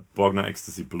the Bogner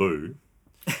Ecstasy Blue.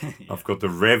 I've got the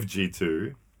Rev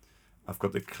G2. I've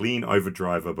got the Clean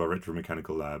Overdriver by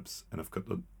Retromechanical Labs. And I've got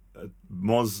the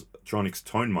Mostronics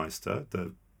Tonemeister,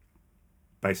 the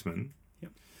Bassman.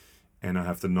 Yep. And I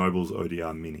have the Nobles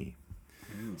ODR Mini.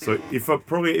 So if I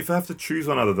have to choose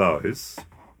one out of those...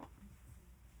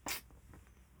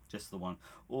 Just the one.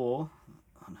 Or,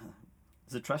 oh no.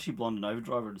 Is it Trashy Blonde an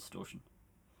overdrive or a distortion?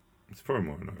 It's probably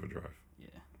more an overdrive.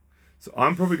 Yeah. So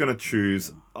I'm probably going to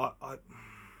choose...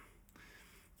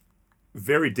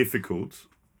 very difficult,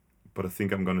 but I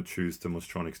think I'm going to choose the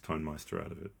Mostronics Tonemeister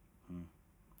out of it.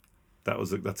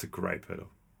 That's a great pedal.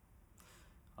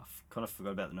 I kind of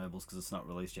forgot about the Nobles because it's not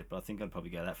released yet, but I think I'd probably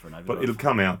go that for an overdrive. But it'll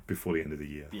come out before the end of the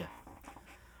year. Yeah.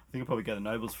 I think I'll probably go the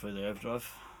Nobles for the overdrive.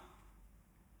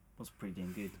 That's pretty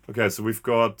damn good. Okay, so we've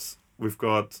got the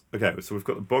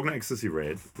Bogner Ecstasy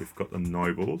Red, we've got the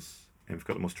Nobles, and we've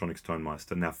got the Mostronics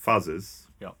Tonemeister. Now fuzzes.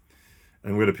 Yep.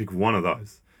 And we're going to pick one of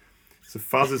those. So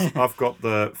fuzzes, I've got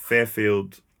the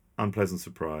Fairfield Unpleasant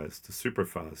Surprise, the Super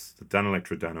Fuzz, the Dan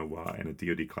Electro Dan Y, and a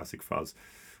DoD Classic Fuzz.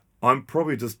 I'm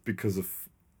probably just because of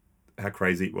how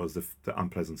crazy it was, the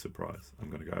Unpleasant Surprise.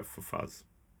 I'm going to go for fuzz.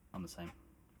 I'm the same.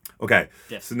 Okay,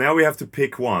 Yes. So now we have to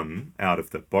pick one out of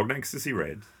the Bogner Ecstasy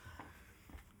Red,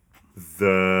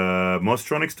 the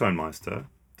Mostronics Tonemeister,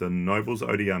 the Nobles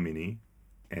ODR Mini,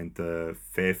 and the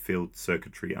Fairfield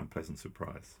Circuitry Unpleasant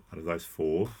Surprise. Out of those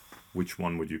four, which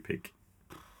one would you pick?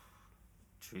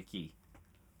 Tricky.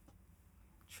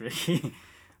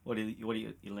 What are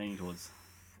you leaning towards?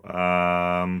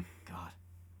 Um,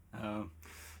 God.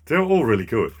 They're all really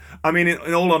good. I mean,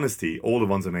 in all honesty, all the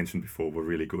ones I mentioned before were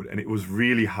really good. And it was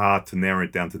really hard to narrow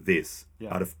it down to this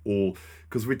out of all.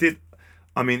 Because we did,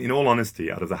 I mean, in all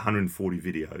honesty, out of the 140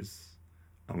 videos,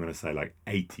 I'm going to say like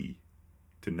 80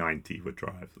 to 90 were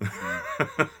drives.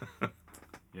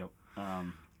 Yep.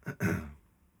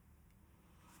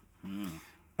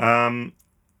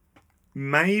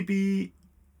 Maybe...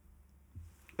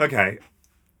 Okay,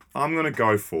 I'm going to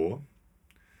go for...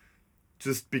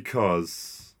 Just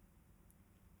because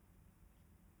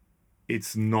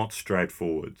it's not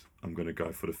straightforward, I'm going to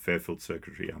go for the Fairfield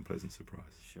Circuitry Unpleasant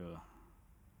Surprise. Sure.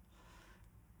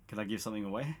 Can I give something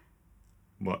away?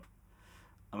 What?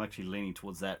 I'm actually leaning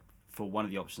towards that for one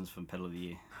of the options from Pedal of the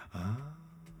Year. Ah,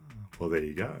 well, there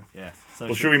you go. Yeah. So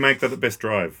Well, should we make that the best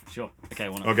drive? Sure. Okay,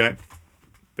 why not? Okay.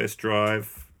 Best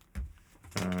drive.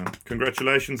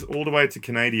 Congratulations all the way to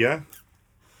Canada.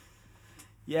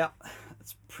 Yeah,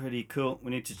 that's pretty cool.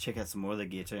 We need to check out some more of the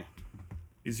gear too.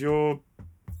 Is your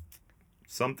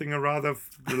something or rather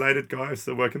related guy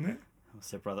still working there? What's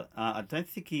that, brother? I don't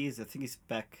think he is. I think he's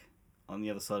back on the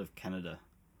other side of Canada.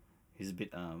 He's a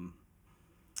bit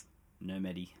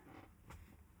nomady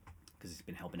because he's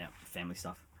been helping out with family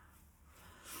stuff.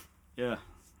 Yeah,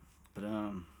 but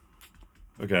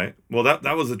Okay. Well,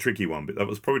 that was a tricky one, but that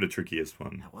was probably the trickiest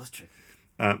one. that was tricky.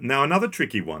 Now, another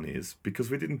tricky one is,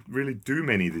 because we didn't really do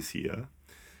many this year,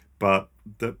 but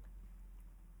the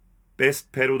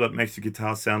best pedal that makes your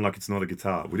guitar sound like it's not a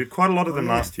guitar. We did quite a lot of them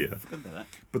last year. I forgot about that.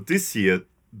 But this year,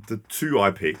 the two I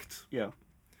picked Yeah.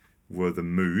 were the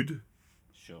Mood,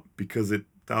 Sure. because it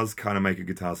does kind of make a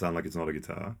guitar sound like it's not a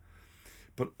guitar,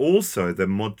 but also the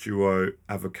Mod Duo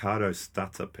Avocado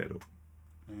Stutter pedal.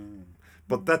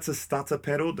 But that's a stutter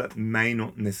pedal that may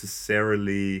not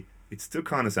necessarily... It still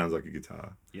kind of sounds like a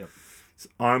guitar. Yep. So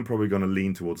I'm probably going to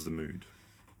lean towards the Mood.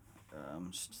 I'm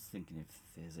just thinking if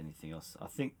there's anything else. I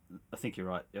think you're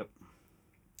right. Yep.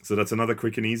 So that's another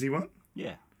quick and easy one?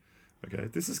 Yeah. Okay.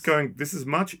 This is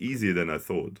much easier than I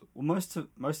thought. Well, most of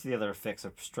the other effects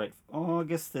are straight. Oh, I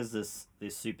guess there's this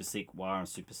Super Seek wire and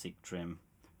Super Seek trim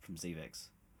from Zvex.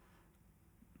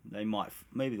 They might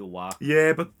maybe the wire.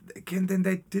 Yeah, but again, then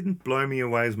they didn't blow me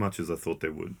away as much as I thought they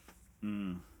would. I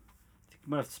think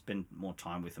we might have to spend more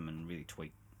time with them and really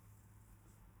tweak.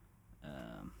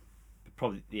 But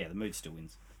probably, yeah, the Mood still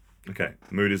wins. Okay,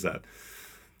 Mood is that.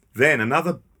 Then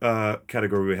another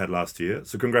category we had last year.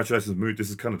 So congratulations, Mood.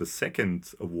 This is kind of the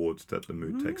second award that the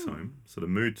Mood takes home. So the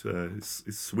Mood is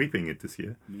sweeping it this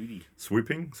year. Moody.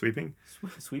 Sweeping? Sweeping?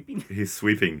 He's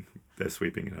sweeping. They're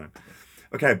sweeping it home.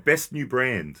 Okay, best new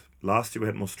brand. Last year we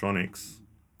had Mostronics.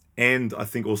 And I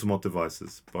think also Mod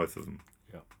Devices, both of them.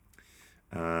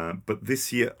 Yeah. But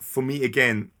this year, for me,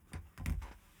 again,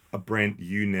 a brand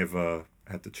you never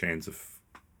had the chance of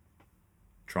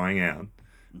trying out.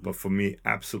 But for me,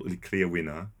 absolutely clear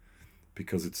winner,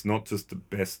 because it's not just the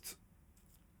best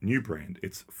new brand.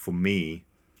 It's, for me,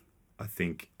 I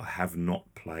think I have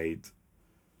not played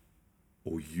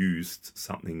or used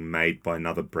something made by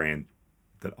another brand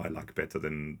that I like better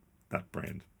than that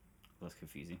brand. That's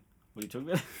confusing. What are you talking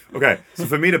about? Okay, so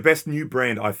for me, the best new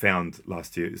brand I found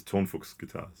last year is Tornfuchs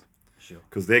guitars. Sure.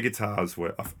 Because their guitars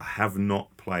were, I have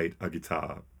not played a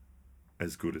guitar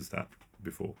as good as that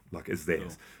before, like as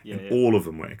theirs. Yeah, and yeah. all of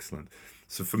them were excellent.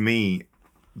 So for me,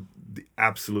 the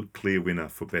absolute clear winner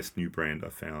for best new brand I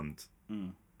found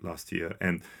last year.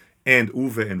 And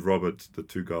Uwe and Robert, the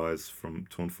two guys from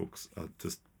Tornfuchs, are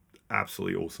just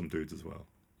absolutely awesome dudes as well.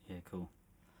 Yeah, cool.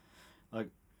 Like,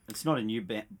 it's not a new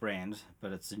brand,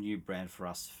 but it's a new brand for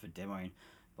us for demoing.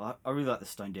 But I really like the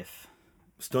Stone Deaf.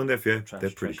 Stone Deaf, yeah, they're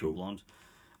pretty Trashy cool. Blonde.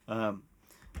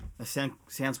 They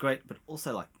sounds great, but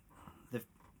also like they've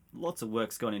lots of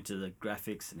work's gone into the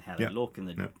graphics and how they look,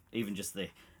 and even just the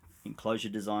enclosure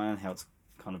design, how it's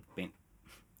kind of bent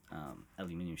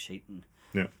aluminium sheet. And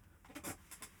Yeah.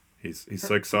 He's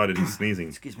so excited he's sneezing.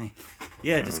 excuse me.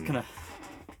 Yeah, just kind of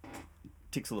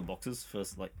ticks all the boxes for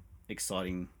like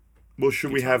exciting. Well,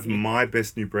 should we have yeah. my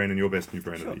best new brand and your best new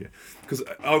brand of the year? Because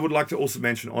I would like to also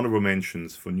mention honorable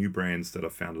mentions for new brands that I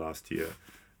found last year.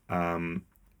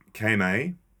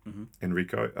 KMA,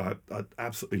 Enrico, I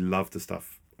absolutely love the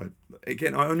stuff. I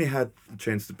only had the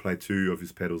chance to play 2 of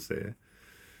his pedals there.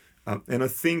 And I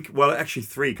think, well, actually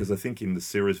 3, because I think in the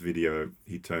Cirrus video,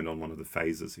 he turned on one of the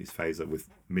phasers, his phaser with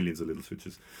millions of little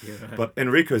switches. Yeah. But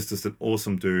Enrico's just an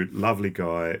awesome dude, lovely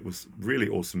guy. It was really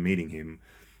awesome meeting him.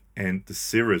 And the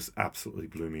Cirrus absolutely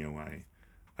blew me away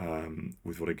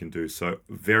with what it can do. So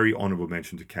very honourable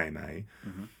mention to KMA.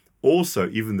 Also,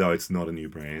 even though it's not a new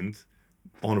brand,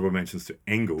 honourable mentions to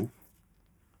Engel.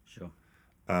 Sure.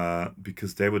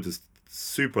 Because they were just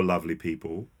super lovely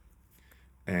people.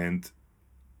 And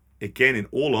again, in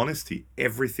all honesty,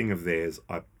 everything of theirs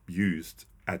I used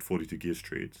at 42 Gear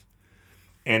Street.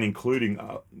 And including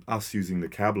us using the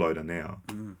cab loader now.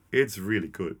 It's really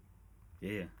good.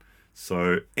 Yeah.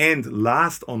 So, and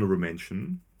last honourable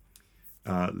mention,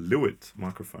 Lewitt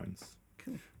microphones.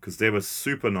 Cool. Because they were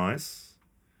super nice.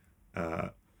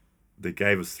 They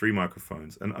gave us 3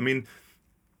 microphones. And I mean,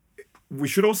 we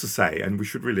should also say, and we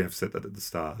should really have said that at the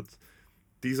start,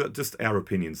 these are just our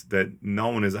opinions, that no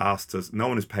one has asked us, no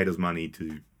one has paid us money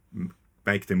to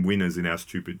make them winners in our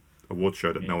stupid award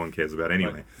show that no one cares about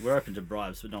anyway. Like, we're open to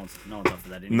bribes, but no one's offered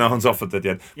that anyway. No one's offered that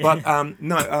yet. But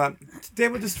no, they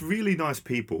were just really nice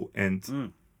people.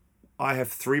 And I have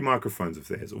 3 microphones of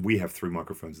theirs, or we have 3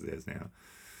 microphones of theirs now.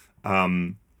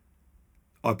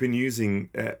 I've been using,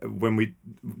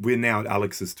 we're now at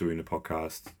Alex's doing a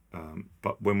podcast,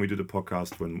 but when we did a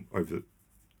podcast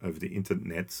over the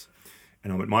internets,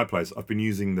 and I'm at my place, I've been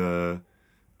using the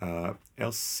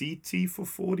LCT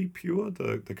 440 Pure,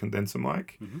 the condenser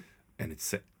mic, and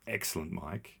it's an excellent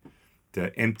mic.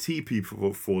 The MTP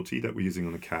 440 that we're using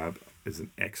on the cab is an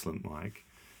excellent mic.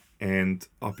 And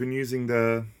I've been using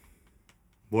the,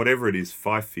 whatever it is,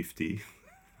 550.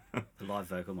 The live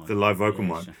vocal mic. The live vocal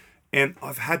mic. Sure. And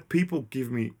I've had people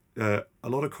give me a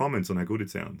lot of comments on how good it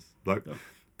sounds. Like,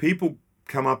 people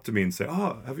come up to me and say,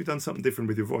 "Oh, have you done something different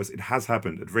with your voice?" It has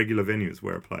happened at regular venues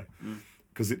where I play.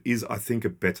 Because it is, I think, a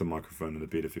better microphone than the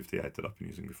Beta 58 that I've been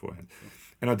using beforehand.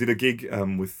 And I did a gig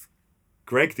with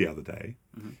Greg the other day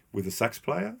with a sax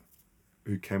player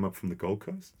who came up from the Gold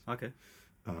Coast. Okay.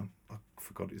 I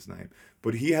forgot his name.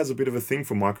 But he has a bit of a thing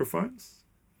for microphones.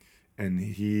 And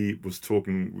he was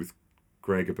talking with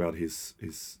Greg about his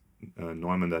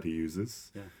Neumann that he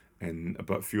uses. Yeah. And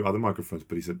about a few other microphones.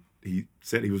 But he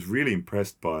said he was really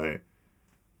impressed by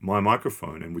my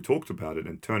microphone. And we talked about it.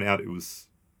 And turned out it's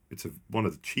one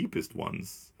of the cheapest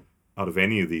ones out of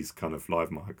any of these kind of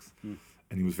live mics.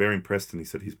 And he was very impressed, and he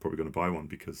said he's probably going to buy one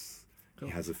because he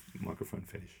has a microphone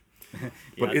fetish.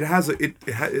 But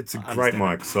it's a great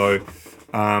mic. So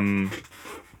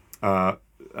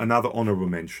another honourable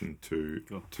mention to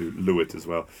Lewitt as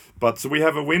well. But so we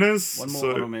have a winners. One more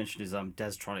honourable mention is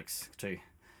Dastronics too.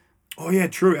 Oh yeah,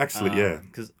 true. Actually, yeah.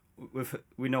 Because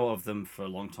we know of them for a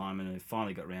long time, and they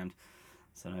finally got round.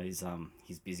 So I know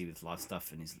he's busy with life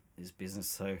stuff and his business.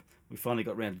 So we finally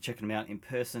got round to checking them out in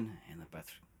person, and they're both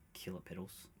killer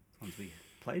pedals. The ones we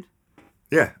played.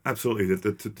 Yeah, absolutely.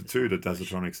 The two that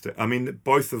Dastronics. I mean,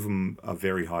 both of them are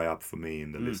very high up for me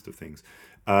in the list of things.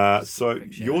 So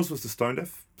yours was the Stone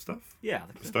Deaf stuff? Yeah,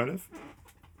 the Stone Deaf.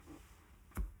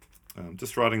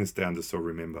 Just writing this down just so I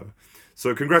remember.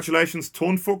 So congratulations,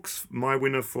 Tornfuchs, my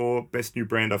winner for best new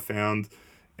brand I found,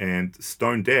 and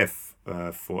Stone Deaf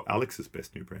for Alex's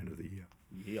best new brand of the year.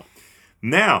 Yeah.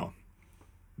 Now,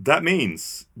 that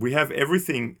means we have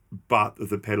everything but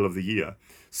the pedal of the year.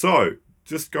 So,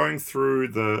 just going through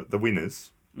the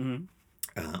winners.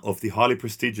 of the highly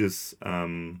prestigious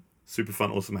Super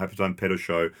Fun Awesome Happy Time Pedal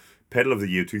Show Pedal of the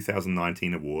Year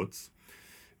 2019 awards.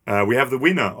 We have the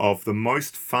winner of the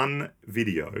most fun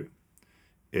video.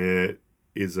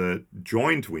 Is a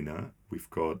joint winner. We've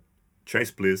got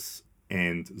Chase Bliss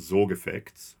and Zorg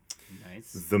Effects.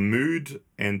 Nice. The Mood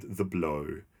and the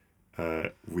Blow,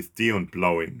 with Dion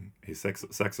blowing his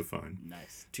saxophone.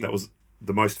 Nice. That was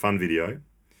the most fun video.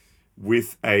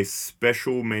 With a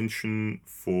special mention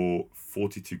for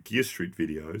 42 Gear Street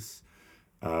videos,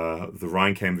 the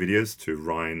Ryan Cam videos to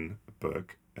Ryan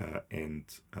Burke and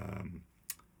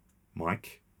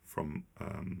Mike from...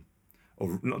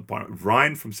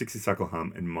 Ryan from 60 Cycle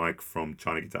Hum and Mike from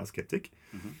China Guitar Skeptic.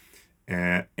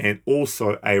 Mm-hmm. And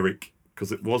also Eric,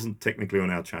 because it wasn't technically on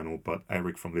our channel, but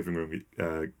Eric from Living Room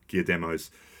Gear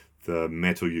Demos, the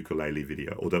Metal Ukulele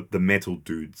video, or the Metal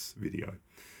Dudes video.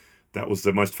 That was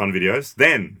the most fun videos.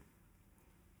 Then,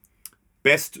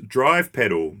 Best Drive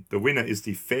Pedal. The winner is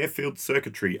the Fairfield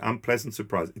Circuitry Unpleasant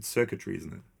Surprise. It's circuitry,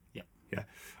 isn't it? Yeah. Yeah.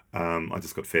 I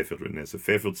just got Fairfield written there. So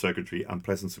Fairfield Circuitry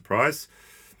Unpleasant Surprise.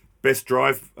 Best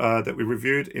drive that we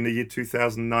reviewed in the year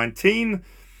 2019.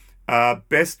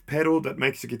 Best pedal that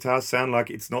makes a guitar sound like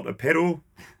it's not a pedal,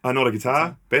 not a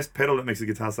guitar. Best pedal that makes a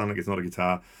guitar sound like it's not a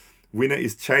guitar. Winner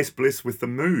is Chase Bliss with The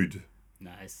Mood.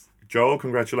 Nice. Joel,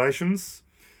 congratulations.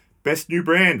 Best new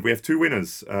brand. We have two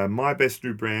winners. My best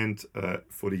new brand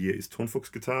for the year is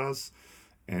Tornfuchs Guitars,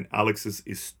 and Alex's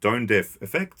is Stone Deaf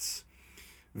Effects.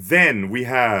 Then we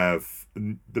have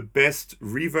the best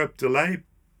reverb delay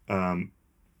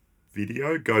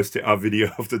video goes to our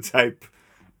video of the tape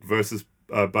versus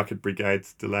Bucket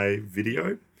Brigade's delay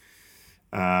video,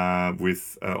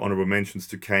 with honorable mentions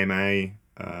to KMA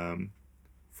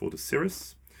for the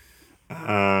Cirrus.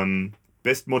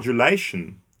 Best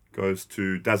modulation goes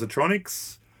to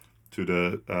Dazatronics, to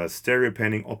the stereo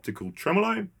panning optical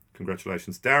tremolo.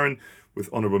 Congratulations, Darren. With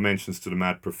honorable mentions to the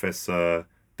Mad Professor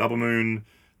Double Moon,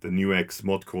 the NUX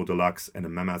Modcore Deluxe, and the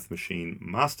Mammoth Machine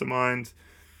Mastermind.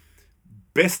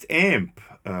 Best amp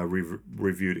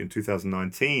reviewed in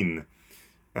 2019.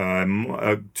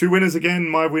 Two winners again.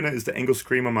 My winner is the Engel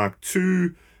Screamer Mark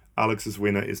II. Alex's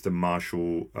winner is the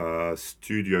Marshall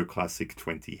Studio Classic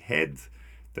 20 Head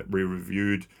that we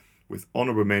reviewed, with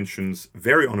honorable mentions,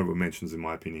 very honorable mentions in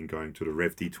my opinion, going to the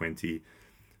Rev D20,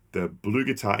 the Blue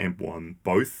Guitar Amp 1,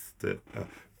 both.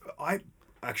 I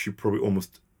actually probably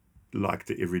almost like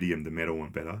the Iridium, the metal one,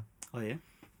 better. Oh yeah.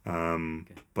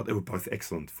 Okay. But they were both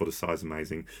excellent for the size,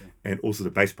 amazing. Sure. And also the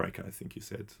Bass Breaker, I think you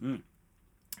said.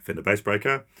 Fender Bass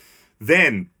Breaker.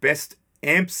 Then, Best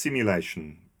Amp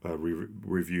Simulation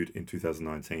reviewed in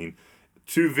 2019.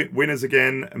 Two winners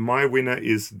again. My winner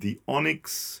is the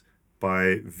Onyx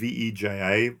by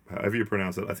VEJA, however you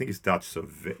pronounce it. I think it's Dutch, so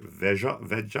Veja.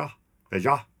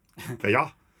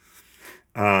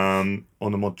 On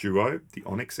the Mod Duo, the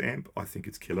Onyx amp. I think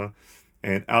it's killer.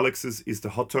 And Alex's is the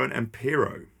Hot Tone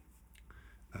Ampero.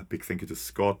 A big thank you to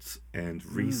Scott and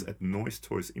Reese at Noise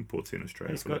Toys Imports in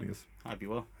Australia. Hey, Scott. Hope you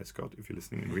well. Hey, Scott, if you're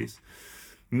listening, and Reese.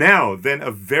 Now, then,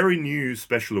 a very new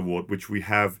special award, which we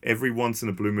have every once in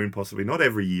a blue moon, possibly not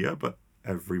every year, but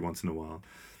every once in a while,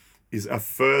 is our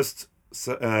first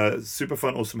Super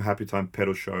Fun Awesome Happy Time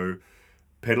Pedal Show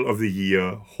Pedal of the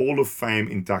Year Hall of Fame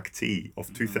inductee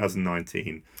of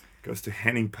 2019. Goes to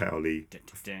Henning Pauli,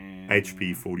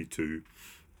 HP 42,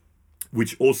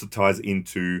 which also ties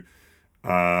into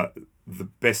the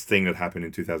best thing that happened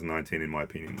in 2019, in my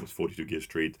opinion, was 42 Gear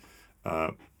Street.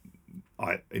 I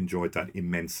enjoyed that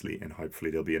immensely, and hopefully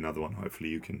there'll be another one.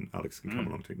 Hopefully Alex can come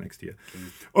along to it next year.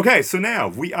 Okay, so now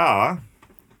we are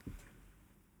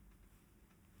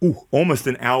almost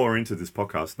an hour into this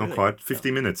podcast. Not quite, 50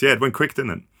 minutes. Yeah, it went quick,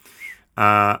 didn't it?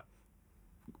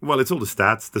 Well, it's all the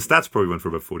stats. The stats probably went for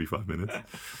about 45 minutes.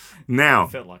 Now,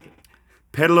 felt like it.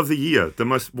 Pedal of the Year,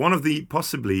 one of the,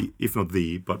 possibly, if not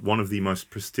the, but one of the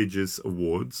most prestigious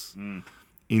awards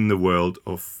in the world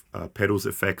of pedals,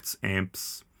 effects,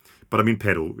 amps. But I mean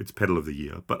pedal, it's Pedal of the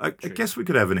Year. But I guess we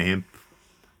could have an amp.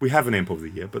 We have an amp of the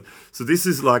year, but so this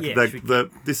is like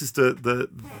this is the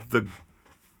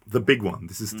big one.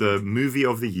 This is the movie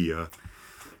of the year.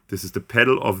 This is the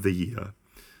pedal of the year.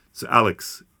 So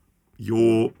Alex,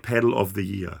 your pedal of the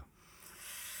year.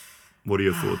 What are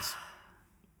your thoughts?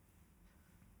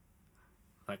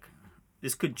 Like,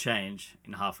 this could change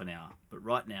in half an hour, but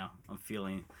right now I'm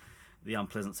feeling the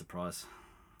unpleasant surprise.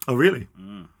 Oh, really?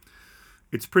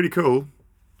 It's pretty cool.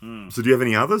 So do you have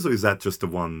any others, or is that just the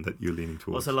one that you're leaning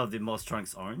towards? Also love the Moss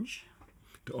Trunks Orange.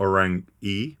 The Orang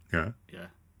E, yeah. Yeah,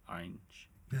 orange.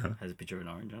 Yeah. Has a picture of an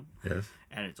orange on. Yes.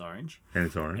 And it's orange. And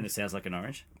it's orange. And it sounds like an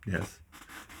orange. Yes.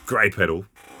 Great pedal.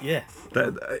 Yeah.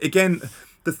 Again,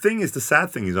 the sad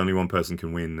thing is only one person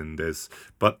can win, and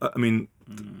I mean,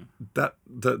 that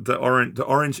the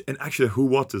orange, and actually the Who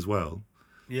What as well.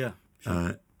 Yeah.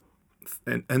 Sure.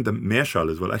 And the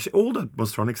Meerschall as well. Actually, all the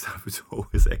Mostronic stuff is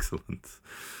always excellent.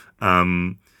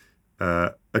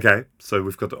 Okay, so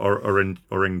we've got the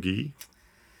Orangi.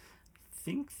 I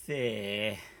think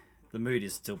the mood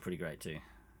is still pretty great too.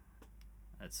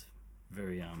 That's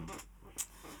very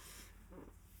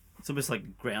it's almost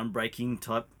like groundbreaking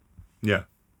type. Yeah.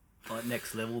 Like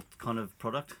next level kind of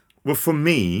product. Well, for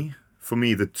me,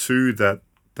 the two that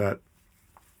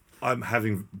I'm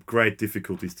having great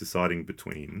difficulties deciding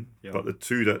between, but the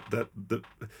two that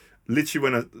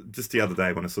literally just the other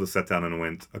day when I sort of sat down and I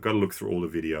went, I got to look through all the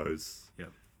videos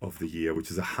of the year, which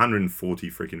is 140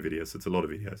 freaking videos. So it's a lot of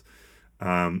videos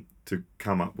to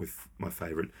come up with my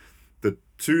favorite. The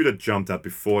two that jumped out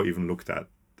before I even looked at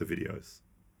the videos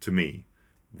to me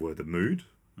were the Mood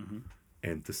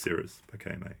and the Cirrus by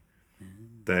KMA.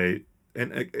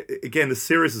 And again, the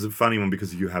Cirrus is a funny one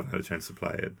because you haven't had a chance to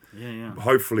play it. Yeah.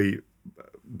 Hopefully,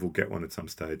 we'll get one at some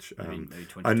stage. Maybe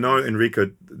I know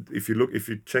Enrico. If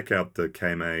you check out the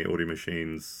KMA Audio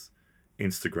Machines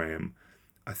Instagram,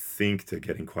 I think they're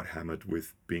getting quite hammered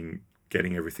with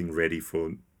getting everything ready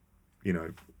for,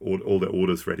 all the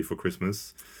orders ready for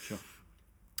Christmas. Sure.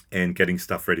 And getting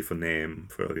stuff ready for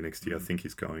NAMM for early next year. I think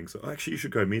he's going. So actually, you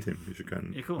should go meet him. You should go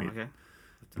and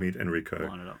meet Enrico.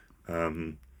 Line it up.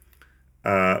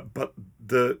 But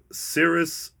the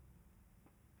Cirrus,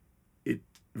 it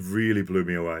really blew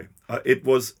me away.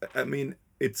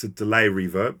 It's a delay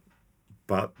reverb,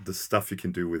 but the stuff you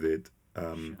can do with it,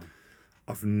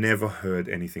 I've never heard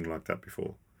anything like that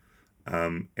before.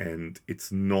 And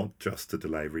it's not just a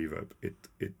delay reverb. It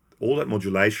all that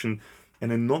modulation, and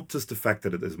then not just the fact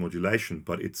that it is modulation,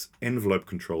 but it's envelope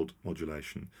controlled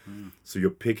modulation. So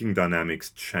your picking dynamics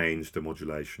change the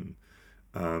modulation.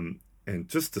 And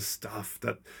just the stuff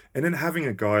and then having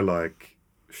a guy like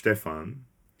Stefan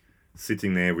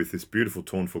sitting there with this beautiful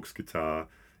Tornfuchs guitar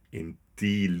in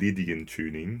D Lydian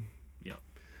tuning,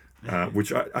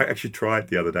 which I actually tried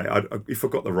the other day. If I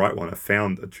got the right one, I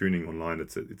found a tuning online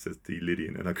that says D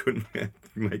Lydian, and I couldn't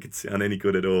make it sound any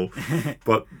good at all.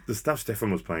 But the stuff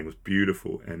Stefan was playing was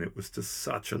beautiful, and it was just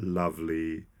such a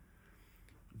lovely.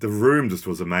 The room just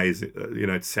was amazing.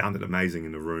 It sounded amazing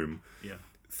in the room. Yeah.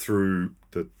 Through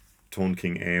the Tone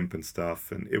King amp and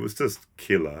stuff, and it was just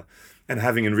killer. And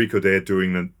having Enrico there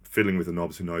fiddling with the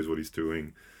knobs, who knows what he's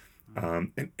doing.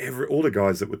 And all the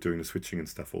guys that were doing the switching and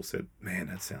stuff all said, man,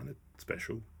 that sounded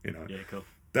special. Yeah, cool.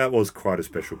 That was quite a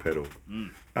special pedal.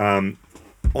 On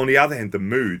the other hand, the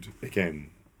Mood,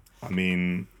 again,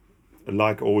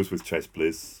 like always with Chase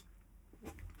Bliss,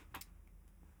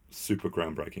 super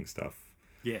groundbreaking stuff.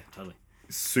 Yeah, totally.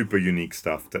 Super unique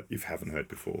stuff that you haven't heard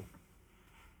before.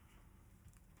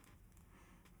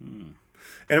 And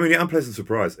the Unpleasant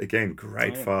Surprise, again,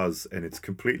 great fuzz, and it's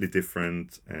completely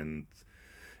different. And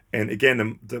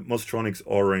again, the Mostronics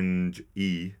Orange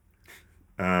E,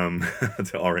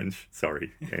 the orange,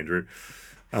 sorry, Andrew,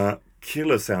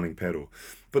 killer sounding pedal.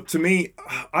 But to me,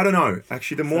 I don't know.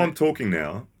 Actually, the more I'm talking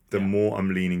now, the more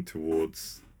I'm leaning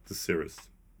towards the Cirrus.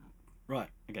 Right.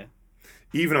 Okay.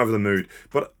 Even over the Mood,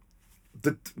 but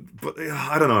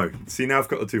I don't know. See, now I've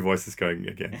got the two voices going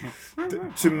again.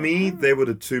 To me, they were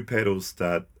the two pedals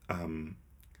that,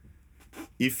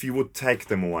 if you would take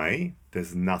them away,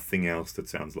 there's nothing else that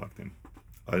sounds like them.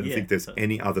 I don't think there's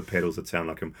any other pedals that sound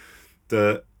like them.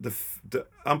 The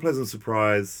Unpleasant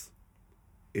Surprise,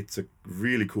 it's a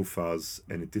really cool fuzz,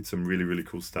 and it did some really, really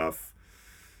cool stuff.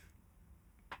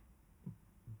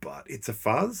 But it's a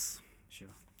fuzz. Sure.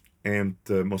 And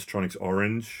the Mostronics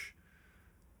Orange,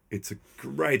 it's a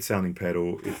great sounding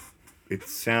pedal. It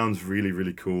sounds really,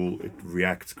 really cool. It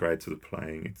reacts great to the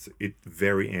playing. It's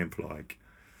very amp-like.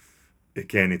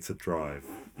 Again, it's a drive.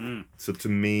 So to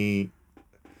me,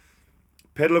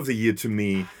 pedal of the year to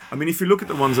me, if you look at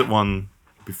the ones that won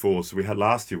before, so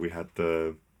last year we had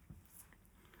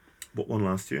what won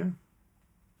last year?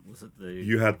 Was it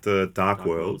You had the Dark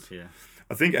World. Yeah.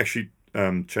 I think actually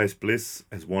Chase Bliss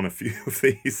has won a few of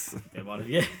these.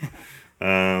 Yeah.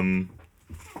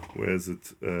 Where's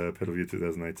it? Pedal of Year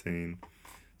 2018.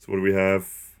 So what do we have?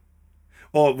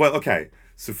 Oh, well, okay.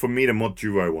 So for me, the Mod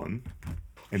Duo one,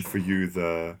 and for you,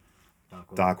 the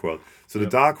Dark World. So the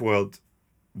Dark World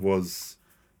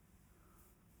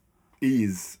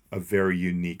is a very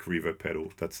unique reverb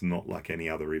pedal that's not like any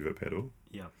other reverb pedal.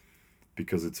 Yeah.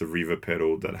 Because it's a reverb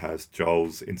pedal that has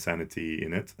Joel's Insanity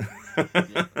in it,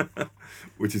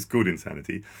 which is good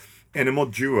Insanity. And a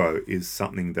Mod Duo is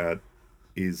something that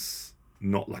is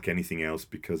not like anything else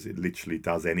because it literally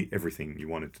does everything you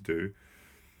want it to do.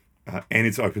 and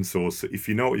it's open source. So if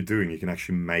you know what you're doing, you can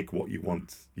actually make what you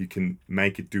want. You can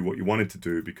make it do what you want it to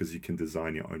do because you can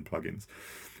design your own plugins.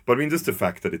 But I mean, just the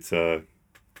fact that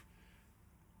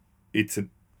it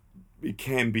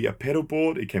can be a pedal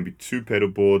board, it can be two pedal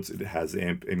boards, it has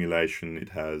amp emulation, it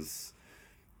has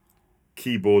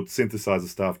keyboard, synthesizer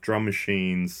stuff, drum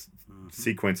machines,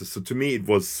 sequencers. So to me, it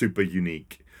was super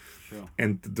unique. Sure.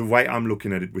 And the way I'm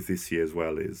looking at it with this year as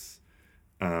well is,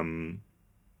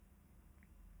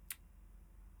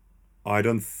 I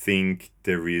don't think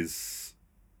there is...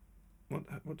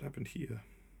 What happened here?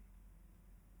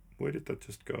 Where did that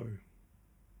just go?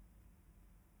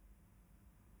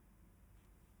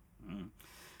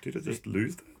 Did I just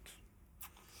lose that?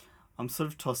 I'm sort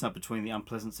of tossing up between the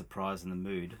unpleasant surprise and the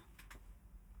mood,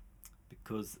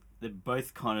 because they're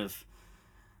both kind of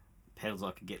pedals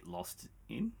I could get lost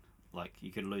in. Like,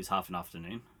 you could lose half an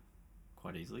afternoon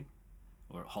quite easily,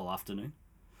 or a whole afternoon.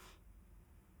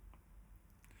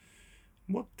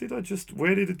 Where did it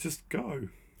just go?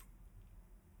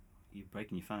 You're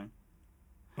breaking your phone.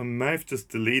 I may have just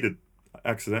deleted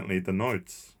accidentally the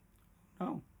notes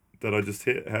Oh, that I just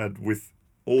had with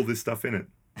all this stuff in it.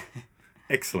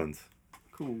 Excellent.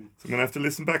 cool. So I'm going to have to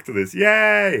listen back to this.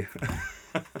 Yay!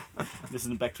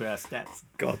 Listening back to our stats.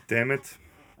 God damn it.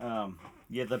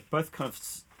 Yeah, they're both kind of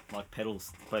like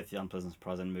pedals, both the unpleasant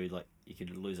surprise and mood. Like, you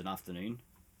could lose an afternoon.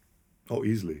 Oh,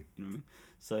 easily. You know what I mean?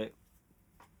 So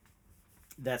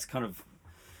that's kind of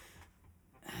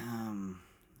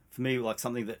for me, like,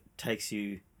 something that takes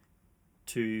you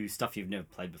to stuff you've never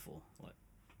played before. Like,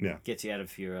 Yeah. gets you out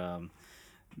of your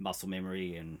muscle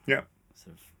memory and Yeah.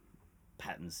 sort of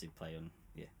patterns you play on.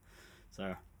 Yeah.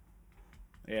 So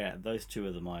yeah, those two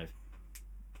are my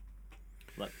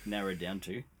like narrowed down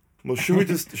to. Well, should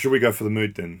we go for the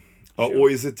mood then? Sure. Or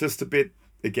is it just a bit,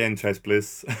 again, Chase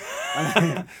Bliss?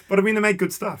 But I mean, they make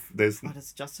good stuff. There's But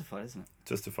it's justified, isn't it?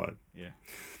 justified. Yeah.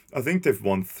 I think they've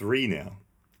won 3 now.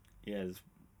 Yeah.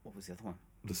 What was the other one?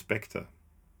 The Spectre.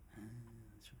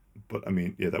 That's right. But I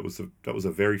mean, yeah, that was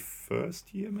a very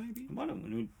first year, maybe. Why don't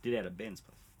we did out at Ben's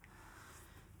place?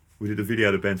 We did a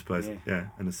video at Ben's place, Yeah. yeah,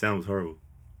 and the sound was horrible.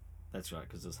 That's right,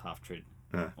 because it was half tread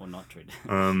Yeah. or not tread.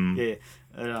 Um, Yeah.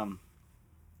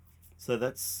 So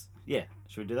that's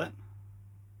Should we do that?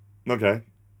 Okay,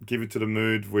 give it to the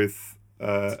mood with.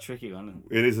 It's a tricky one.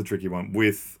 Isn't It is a tricky one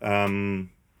with it?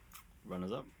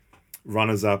 Runners up.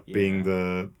 runners up Yeah. being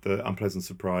the unpleasant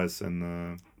surprise and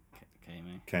the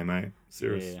KMA. KMA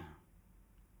series. Yeah.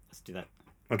 Let's do that.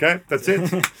 Okay, that's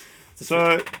it.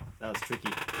 So That was tricky.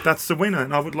 that's the winner,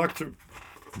 and I would like to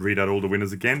read out all the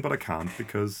winners again, but I can't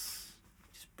because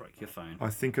Just broke your phone. I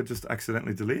think I just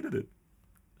accidentally deleted it.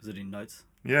 Was it in notes?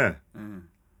 Yeah. Mm.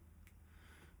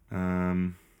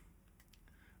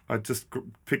 I just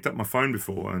picked up my phone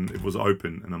before and it was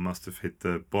open, and I must have hit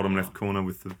the bottom left corner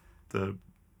with the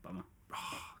Bummer.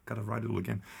 gotta write it all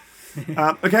again.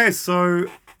 Okay, so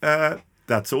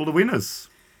that's all the winners.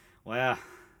 Wow.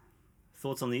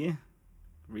 Thoughts on the year?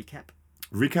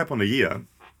 Recap on the year.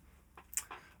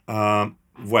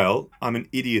 Well, I'm an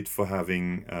idiot for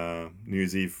having New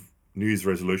Year's Eve New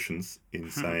resolutions in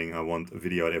saying I want a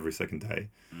video out every second day,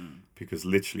 because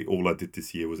literally all I did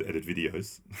this year was edit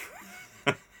videos.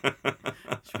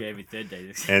 Should go every third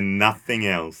day. And nothing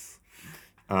else.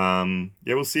 Yeah,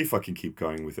 we'll see if I can keep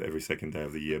going with it every second day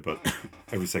of the year, but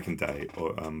every second day,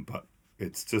 but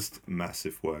it's just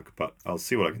massive work. But I'll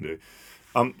see what I can do.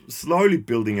 Slowly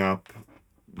building up.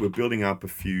 We're building up a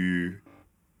few.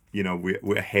 You know,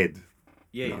 we're ahead.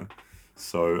 Yeah. You know?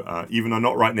 So even though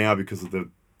not right now because of the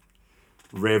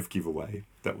Rev giveaway,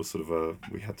 that was sort of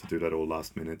we had to do that all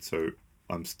last minute. So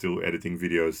I'm still editing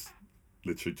videos,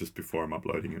 literally just before I'm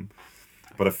uploading them.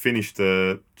 But I finished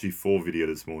the G4 video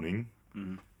this morning,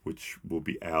 which will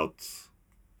be out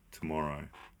tomorrow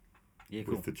Yeah,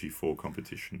 cool. with the G4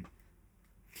 competition.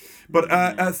 But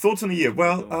thoughts on the year?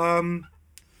 Well,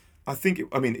 I think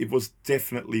it was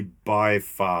definitely by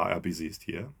far our busiest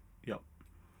year. Yep.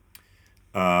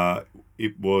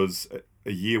 It was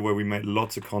a year where we made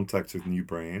lots of contacts with new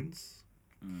brands,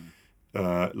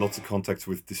 lots of contacts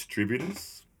with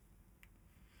distributors,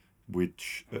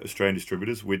 Australian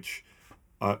distributors, which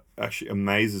actually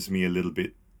amazes me a little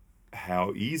bit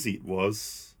how easy it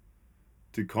was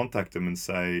to contact them and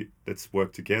say, let's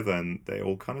work together. And they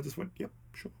all kind of just went, yep,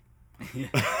 sure.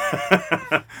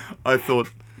 I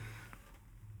thought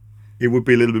it would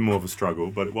be a little bit more of a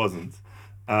struggle, but it wasn't.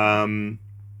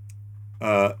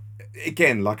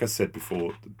 Again, like I said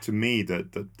before, to me,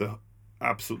 the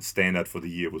absolute standout for the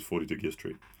year was 42 Gear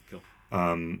Street. Cool.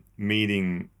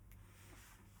 Meeting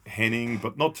Henning,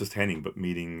 but not just Henning, but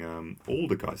meeting all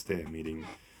the guys there, meeting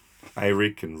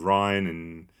Eric and Ryan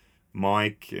and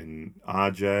Mike and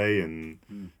RJ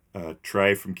and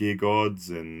Trey from Gear Gods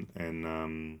and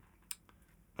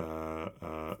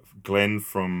Glenn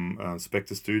from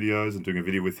Spectre Studios, and doing a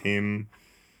video with him,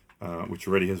 which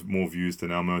already has more views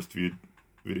than our most viewed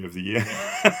video of the year.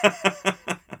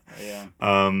 Yeah.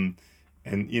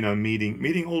 And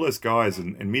meeting all those guys,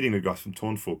 and meeting the guys from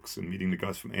Tornfuchs, and meeting the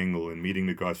guys from Engel, and meeting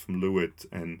the guys from Lewitt,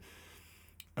 and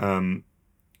and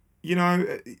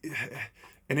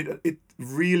it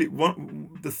really,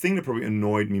 the thing that probably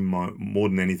annoyed me more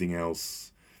than anything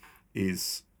else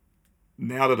is,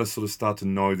 now that I sort of start to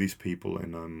know these people,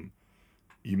 and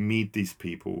you meet these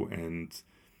people, and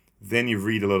then you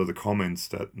read a lot of the comments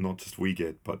that not just we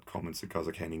get, but comments that guys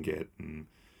like Henning get, and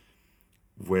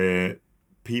where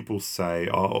people say,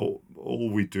 oh, all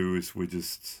we do is we're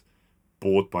just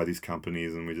bought by these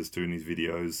companies, and we're just doing these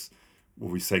videos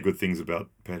where we say good things about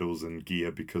pedals and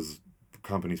gear because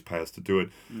companies pay us to do it.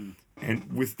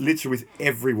 And with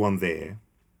everyone there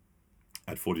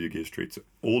at 42 Gear Street, so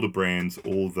all the brands,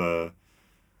 all the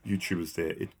YouTubers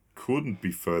there, it couldn't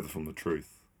be further from the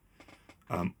truth.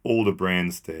 All the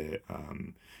brands there,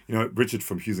 Richard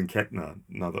from Hughes and Kettner,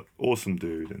 another awesome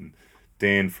dude, and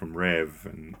Dan from Rev,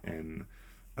 and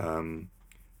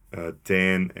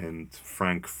Dan and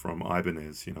Frank from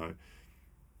Ibanez,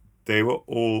 they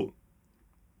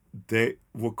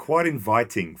were quite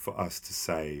inviting for us to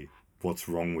say what's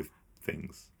wrong with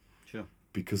things. Sure.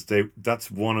 Because that's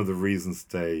one of the reasons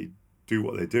they do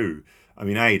what they do. I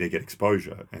mean, they get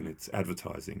exposure, and it's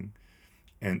advertising,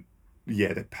 and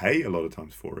yeah, they pay a lot of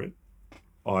times for it,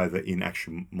 either in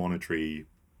actual monetary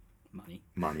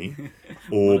money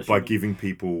or by giving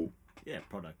people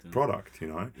product,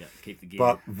 Yeah, keep the gear.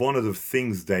 But one of the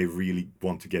things they really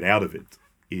want to get out of it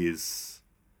is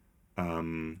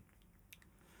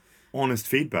honest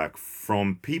feedback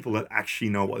from people that actually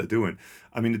know what they're doing.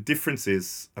 I mean, the difference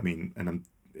is,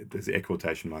 there's air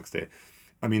quotation marks there.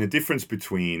 I mean, the difference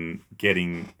between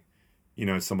getting,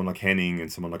 someone like Henning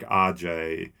and someone like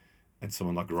RJ and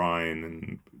someone like Ryan,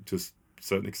 and to a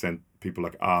certain extent people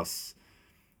like us,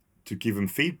 to give them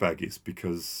feedback is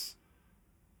because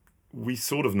we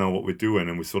sort of know what we're doing,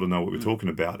 and we sort of know what we're talking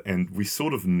about, and we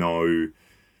sort of know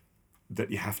that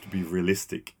you have to be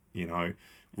realistic,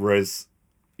 whereas,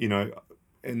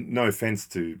 and no offense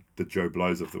to the Joe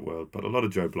Blows of the world, but a lot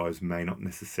of Joe Blows may not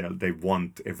necessarily, they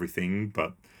want everything,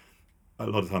 but a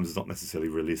lot of times it's not necessarily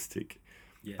realistic.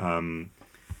 Yeah.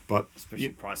 But especially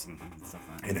pricing and stuff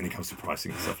like that. And then it comes to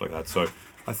pricing and stuff like that. So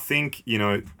I think,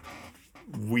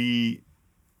 we,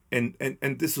 and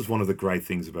this is one of the great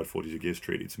things about 42 Gear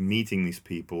Street. It's meeting these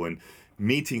people and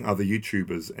meeting other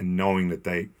YouTubers and knowing that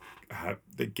they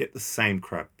get the same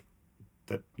crap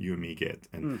that you and me get.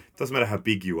 And it doesn't matter how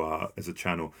big you are as a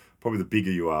channel, probably the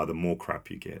bigger you are, the more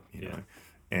crap you get, you know.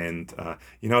 And,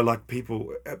 like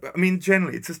people,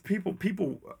 generally it's just people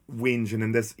whinge, and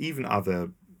then there's even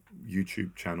other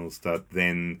YouTube channels that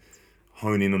then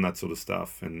hone in on that sort of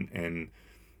stuff and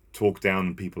talk down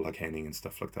on people like Henning and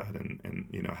stuff like that, and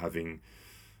having,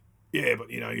 you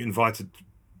invited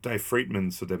Dave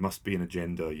Friedman, so there must be an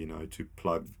agenda, to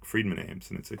plug Friedman amps.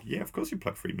 And it's like, yeah, of course you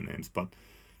plug Friedman amps, but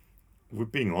we're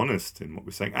being honest in what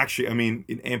we're saying. Actually,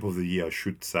 in Amp of the Year, I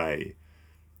should say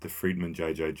the Friedman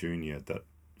JJ Jr., that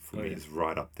for me is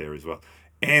right up there as well.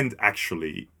 And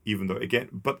actually, even though, again,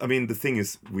 but the thing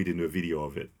is, we didn't do a video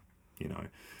of it,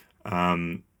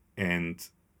 and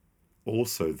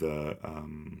also the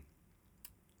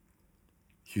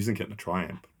Hughes and Kettner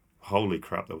Tri-Amp. Holy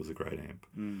crap, that was a great amp.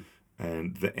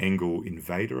 And the Engel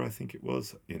Invader, I think it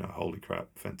was, holy crap,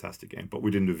 fantastic amp. But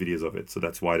we didn't do videos of it, so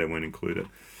that's why they weren't included.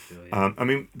 Sure,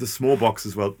 yeah. The small box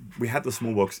as well. We had the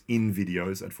small box in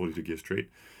videos at 42 Gear Street,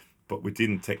 but we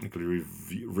didn't technically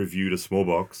review the small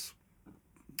box.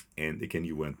 And again,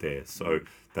 you weren't there, so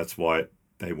that's why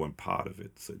they weren't part of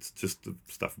it. So it's just the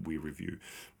stuff we review.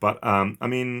 But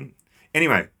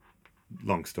anyway,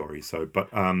 long story. So, but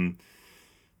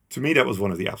to me, that was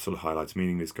one of the absolute highlights,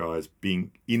 meeting these guys,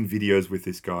 being in videos with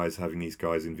these guys, having these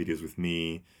guys in videos with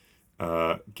me,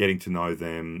 getting to know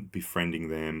them, befriending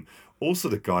them. Also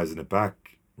the guys in the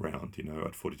background,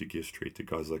 at 42 Gear Street, the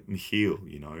guys like Michiel,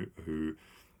 who,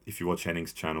 if you watch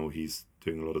Henning's channel, he's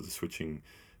doing a lot of the switching,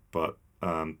 but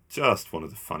just one of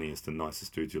the funniest and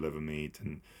nicest dudes you'll ever meet.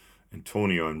 And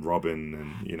Antonio and Robin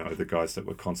and, the guys that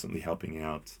were constantly helping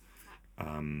out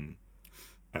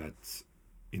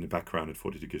in the background at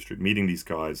 42 Gear Street, meeting these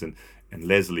guys and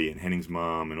Leslie and Henning's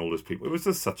mom and all those people. It was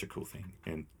just such a cool thing.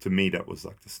 And to me, that was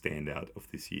like the standout of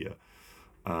this year.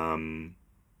 And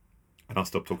I'll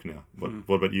stop talking now.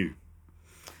 What about you?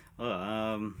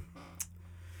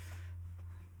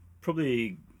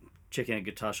 Probably checking out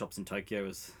guitar shops in Tokyo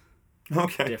was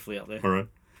Okay. Definitely up there. All right.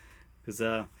 Because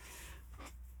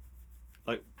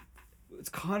like it's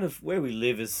kind of where we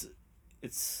live is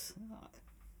it's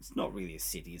not really a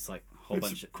city. It's like a whole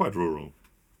bunch of quite rural.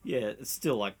 yeah. It's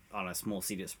still like I don't know, a small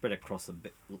city. It's spread across a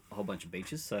whole bunch of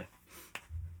beaches. So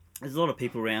there's a lot of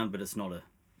people around, but it's not a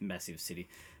massive city.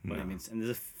 By any means. And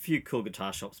there's a few cool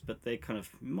guitar shops, but they kind of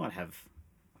might have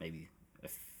maybe a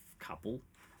couple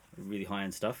really high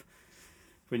end stuff.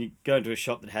 When you go into a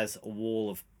shop that has a wall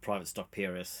of private stock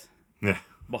PRS Yeah.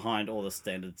 behind all the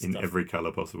standard In stuff. every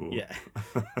color possible. Yeah.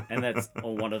 And that's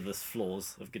on one of the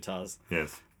floors of guitars.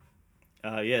 Yes.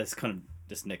 Yeah, it's kind of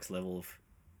just next level of.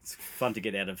 It's fun to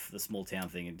get out of the small town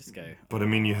thing and just go. But I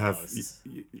mean, you "Oh, have this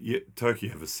is-"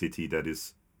 Tokyo have a city that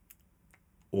is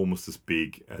almost as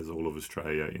big as all of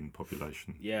Australia in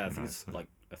population. Yeah, I you think know, it's so- like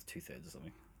 2/3 or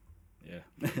something. Yeah.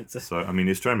 It's a, So I mean,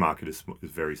 the Australian market is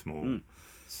very small. Mm.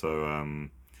 So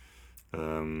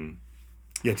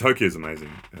yeah, Tokyo is amazing.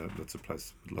 That's a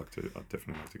place I'd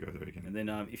definitely like to go there again. and then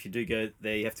if you do go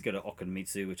there, you have to go to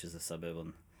Okinmitsu, which is a suburb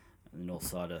on the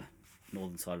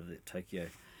northern side of Tokyo.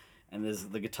 And there's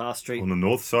the Guitar Street. On the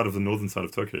north side of the northern side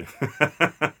of Tokyo.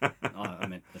 Oh, I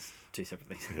meant that's two separate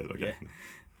things. Yeah, okay. Yeah.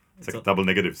 It's like a double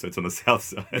negative, so it's on the south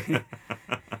side.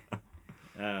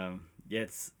 Yeah,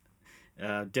 it's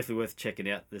definitely worth checking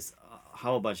out. There's a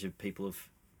whole bunch of people have,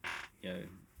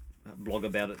 blog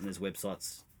about it, and there's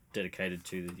websites dedicated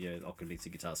to the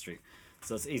Okinmitsu Guitar Street.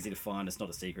 So it's easy to find. It's not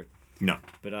a secret. No,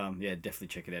 But yeah, definitely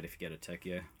check it out if you go to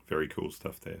Tokyo. very cool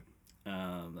stuff there.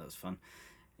 That was fun.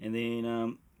 And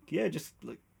then yeah, just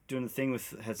like doing the thing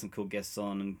had some cool guests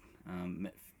on and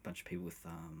met a bunch of people with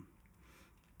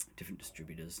different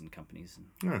distributors and companies. And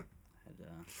Yeah, had,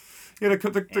 yeah.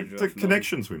 Andrew The from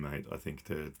connections we made, I think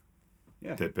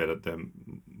yeah. they're better. They're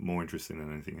more interesting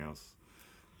than anything else.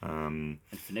 And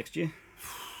for next year,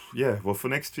 Yeah, well, for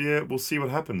next year, we'll see what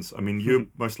happens. I mean, you're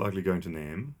most likely going to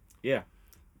NAMM. yeah,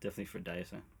 definitely for a day or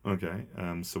so. Okay,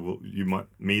 so you might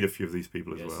meet a few of these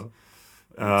people as Yes. well.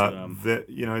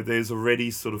 And, There's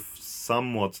already sort of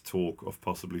somewhat talk of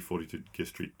possibly 42 Gear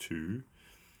Street 2,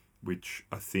 which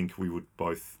I think we would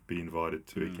both be invited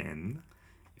to again.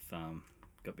 if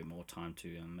got a bit more time to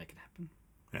make it happen.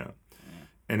 Yeah. Yeah.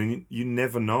 And then you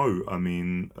never know. I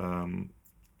mean,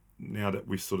 now that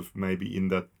we're sort of maybe in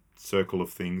that circle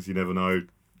of things, you never know.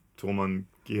 Tormund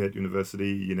Gearhead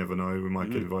University, you never know. We might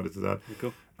get invited to that.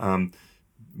 Cool.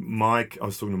 Mike, I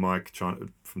was talking to Mike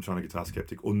from China Guitar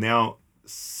Skeptic, or now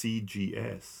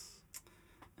CGS.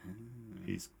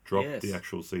 He's dropped the Yes.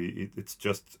 actual C. It's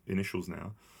just initials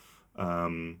now.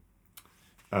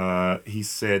 He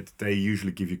said they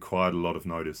usually give you quite a lot of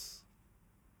notice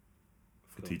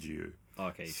for Cool. TGU. Oh,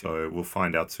 okay, So sure. we'll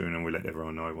find out soon, and we'll let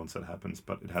everyone know once that happens.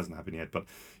 But it hasn't happened yet. But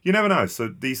you never know. So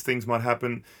these things might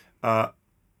happen.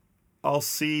 I'll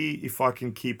see if I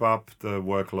can keep up the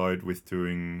workload with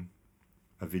doing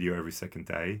a video every second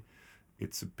day.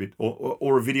 It's a bit,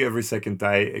 or a video every second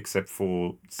day, except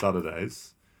for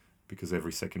Saturdays, because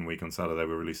every second week on Saturday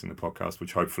we're releasing the podcast,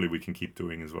 which hopefully we can keep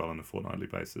doing as well on a fortnightly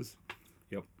basis.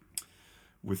 Yep.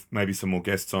 With maybe some more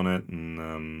guests on it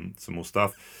and some more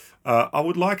stuff. I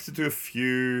would like to do a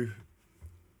few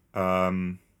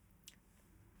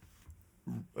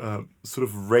sort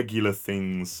of regular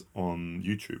things on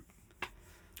YouTube.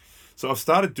 So I've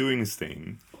started doing this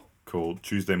thing called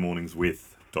Tuesday Mornings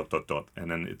with ...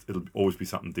 and then it'll always be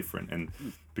something different. And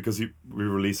because we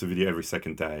release a video every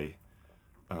second day,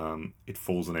 it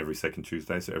falls on every second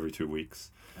Tuesday, so every 2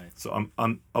 weeks. Okay. So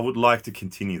I would like to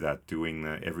continue that, doing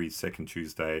every second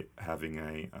Tuesday, having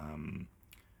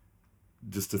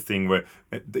just a thing where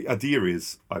the idea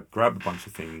is I grab a bunch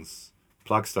of things,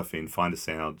 plug stuff in, find a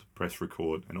sound, press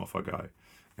record, and off I go.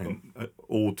 And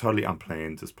all totally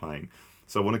unplanned, just playing.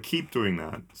 So I want to keep doing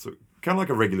that. So kind of like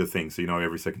a regular thing. So,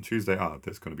 every second Tuesday,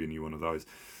 there's going to be a new one of those.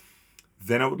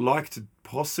 Then I would like to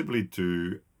possibly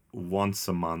do once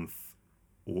a month,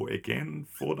 or again,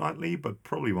 fortnightly, but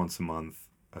probably once a month,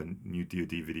 a new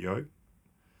DoD video.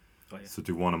 Oh, yeah. So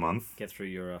do one a month Get through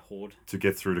your horde to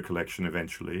get through the collection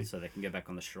eventually. so they can go back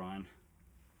on the shrine.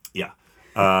 Yeah.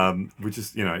 Which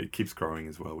is, it keeps growing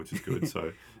as well, which is good.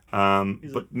 So,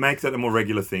 but make that a more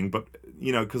regular thing. But,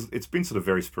 because it's been sort of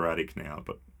very sporadic now,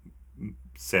 but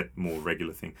set more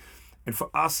regular thing. And for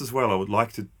us as well, I would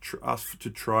like to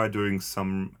try doing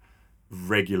some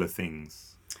regular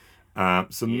things.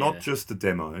 So not just the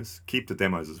demos, keep the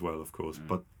demos as well, of course,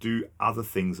 but do other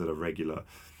things that are regular.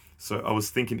 So I was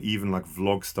thinking even like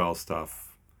vlog style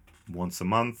stuff, once a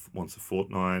month, once a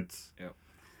fortnight. Yep.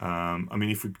 I mean,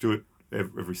 if we do it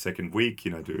every second week,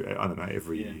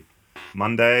 every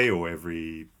Monday or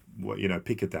every,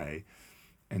 pick a day.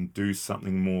 and do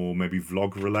something more maybe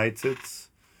vlog related.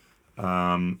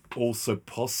 Also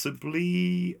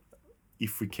possibly,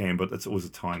 if we can, but that's always a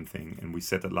time thing, and we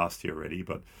said that last year already,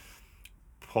 but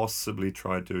possibly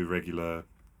try to do regular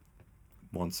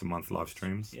once a month live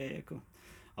streams. Yeah, cool.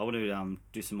 I want to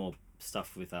do some more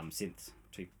stuff with synths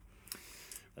too.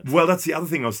 That's the other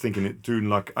thing I was thinking, doing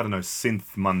like, I don't know,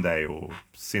 Synth Monday or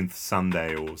Synth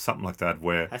Sunday or something like that,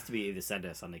 where... It has to be either Saturday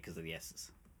or Sunday because of the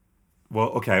S's. Well,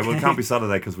 okay, it can't be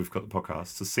Saturday because we've got the podcast.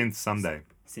 So Synth Sunday.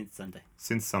 Synth Sunday.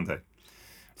 Synth Sunday.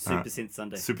 Super Synth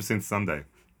Sunday. Super Synth Sunday.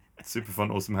 Super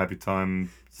fun, awesome, happy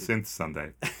time, Synth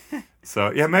Sunday.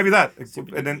 So, yeah, maybe that.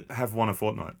 And then have one a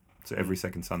fortnight. So every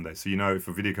second Sunday. So you know if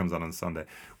a video comes out on Sunday.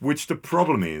 Which the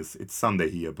problem is, it's Sunday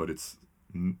here, but it's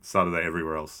Saturday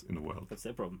everywhere else in the world. That's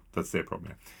their problem. That's their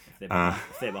problem, yeah.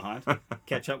 If they're behind.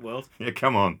 Catch up, world. Yeah,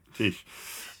 come on. Jeez.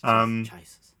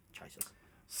 Chasers.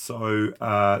 So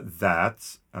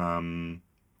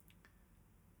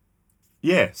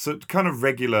so kind of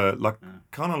regular, like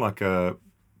kind of like a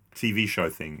TV show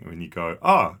thing when you go,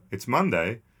 it's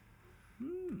Monday,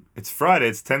 it's Friday,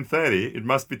 it's 10:30, it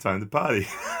must be time to party.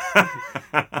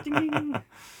 Ding, ding.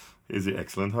 Here's your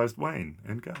excellent host Wayne,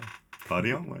 and go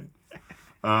party on, Wayne.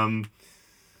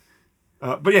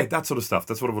 But yeah, that sort of stuff.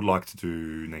 That's what I would like to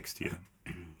do next year.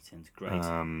 Sounds great.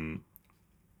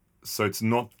 So it's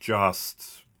not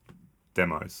just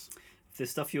demos. If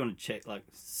there's stuff you want to check, like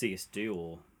see us do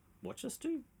or watch us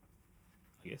do,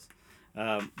 I guess.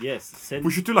 Yes.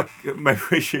 We should do maybe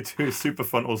we should do a super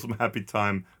fun, awesome, happy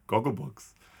time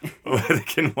Gogglebox. Where they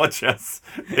can watch us.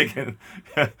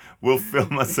 We'll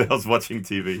film ourselves watching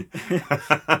TV.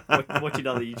 Watching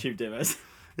other YouTube demos.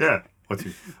 Yeah.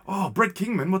 Watching. Oh, Brett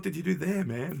Kingman, what did you do there,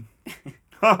 man?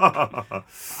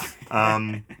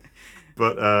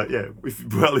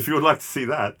 If you would like to see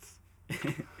that,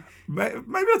 maybe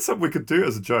that's something we could do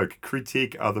as a joke.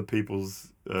 Critique other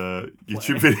people's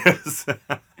YouTube videos.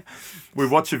 We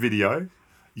watch a video.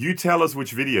 You tell us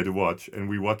which video to watch, and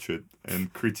we watch it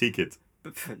and critique it.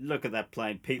 Look at that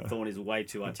plane. Pete Thorne is way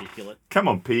too articulate. Come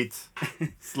on, Pete.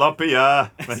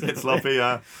 Sloppier. Make it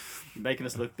sloppier. Making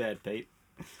us look bad, Pete.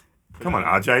 Come on,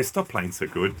 RJ. Stop playing so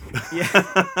good.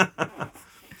 Yeah.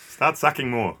 Start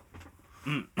sucking more.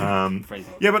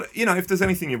 Phrasing. Yeah, but if there's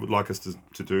anything you would like us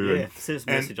to do, yeah, send us a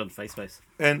message on FaceBase.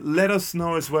 And let us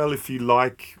know as well if you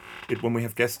like it when we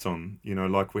have guests on.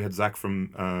 Like we had Zach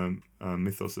from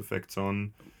Mythos Effects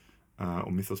on,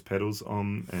 or Mythos Pedals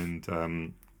on,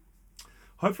 and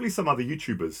hopefully some other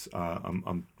YouTubers.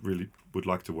 I'm really would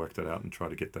like to work that out and try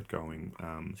to get that going.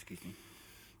 Excuse me.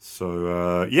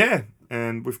 So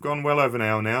and we've gone well over an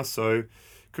hour now. So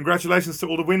congratulations to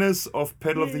all the winners of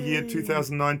Pedal of the Year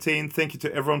 2019. Thank you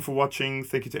to everyone for watching.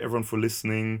 Thank you to everyone for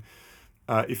listening.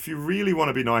 If you really want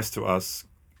to be nice to us,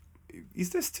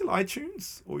 is there still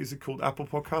iTunes? Or is it called Apple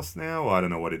Podcasts now? I don't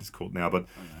know what it is called now. But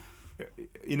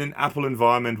in an Apple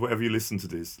environment, wherever you listen to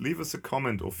this, leave us a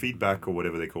comment or feedback or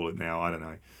whatever they call it now. I don't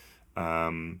know.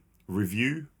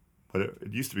 Review. But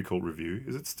it used to be called review.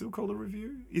 Is it still called a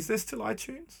review? Is there still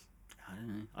iTunes? I don't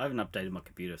know. I haven't updated my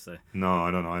computer, so... No,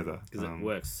 I don't either. Because it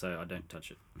works, so I don't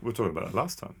touch it. We were talking about it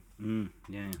last time.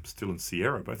 Yeah. Still in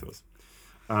Sierra, both of us.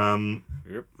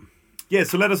 Yep. Yeah,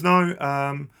 so let us know.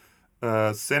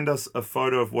 Send us a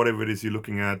photo of whatever it is you're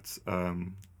looking at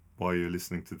while you're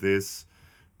listening to this.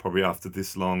 Probably after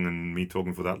this long and me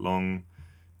talking for that long,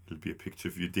 it'll be a picture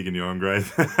of you digging your own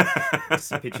grave.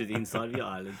 Just a picture of the inside of your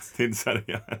eyelids. The inside of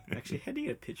your eyelids. Actually, how do you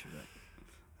get a picture of that?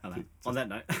 On that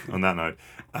note. On that note.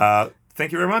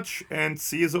 Thank you very much, and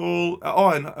see you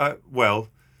all.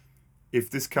 If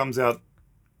this comes out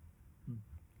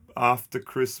after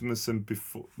Christmas and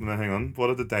before... No, hang on. What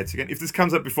are the dates again? If this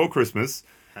comes out before Christmas...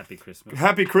 Happy Christmas.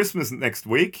 Happy Christmas next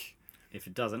week. If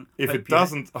it doesn't...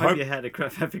 Hope you had a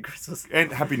happy Christmas.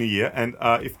 And Happy New Year. And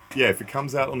if it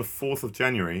comes out on the 4th of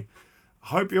January...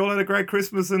 Hope you all had a great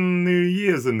Christmas and New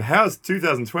Year's. And how's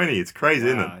 2020? It's crazy,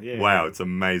 isn't it? Yeah. Wow, it's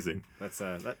amazing. That's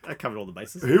that covered all the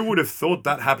bases. Who would have thought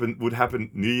that would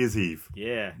happen New Year's Eve?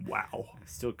 Yeah. Wow. I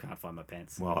still can't find my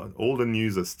pants. Well, all the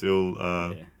news are still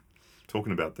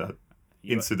talking about that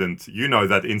incident. You know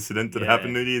that incident that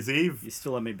happened New Year's Eve. You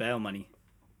still owe me bail money.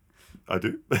 I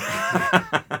do.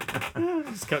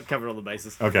 Just cover all the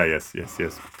bases. Okay. Yes.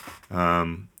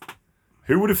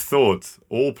 Who would have thought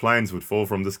all planes would fall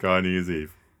from the sky New Year's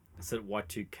Eve? Is it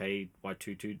Y2K,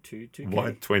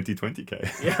 Y2222K?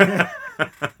 Y2020K. Yeah.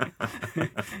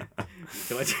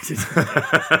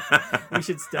 We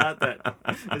should start that.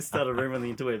 Let's start a room on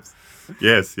the interwebs.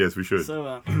 Yes, we should.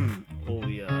 So, all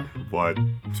the...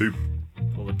 Y2...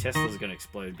 Well, the Tesla's going to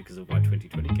explode because of why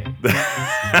 2020 came.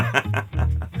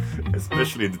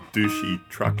 Especially the douchey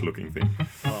truck-looking thing.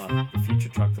 Oh, the future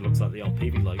truck that looks like the old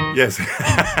PV logo. Yes.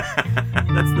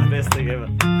 That's the best thing ever.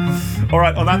 All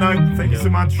right. On that note, thank you so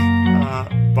much.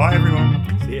 Bye, everyone.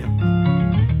 See ya.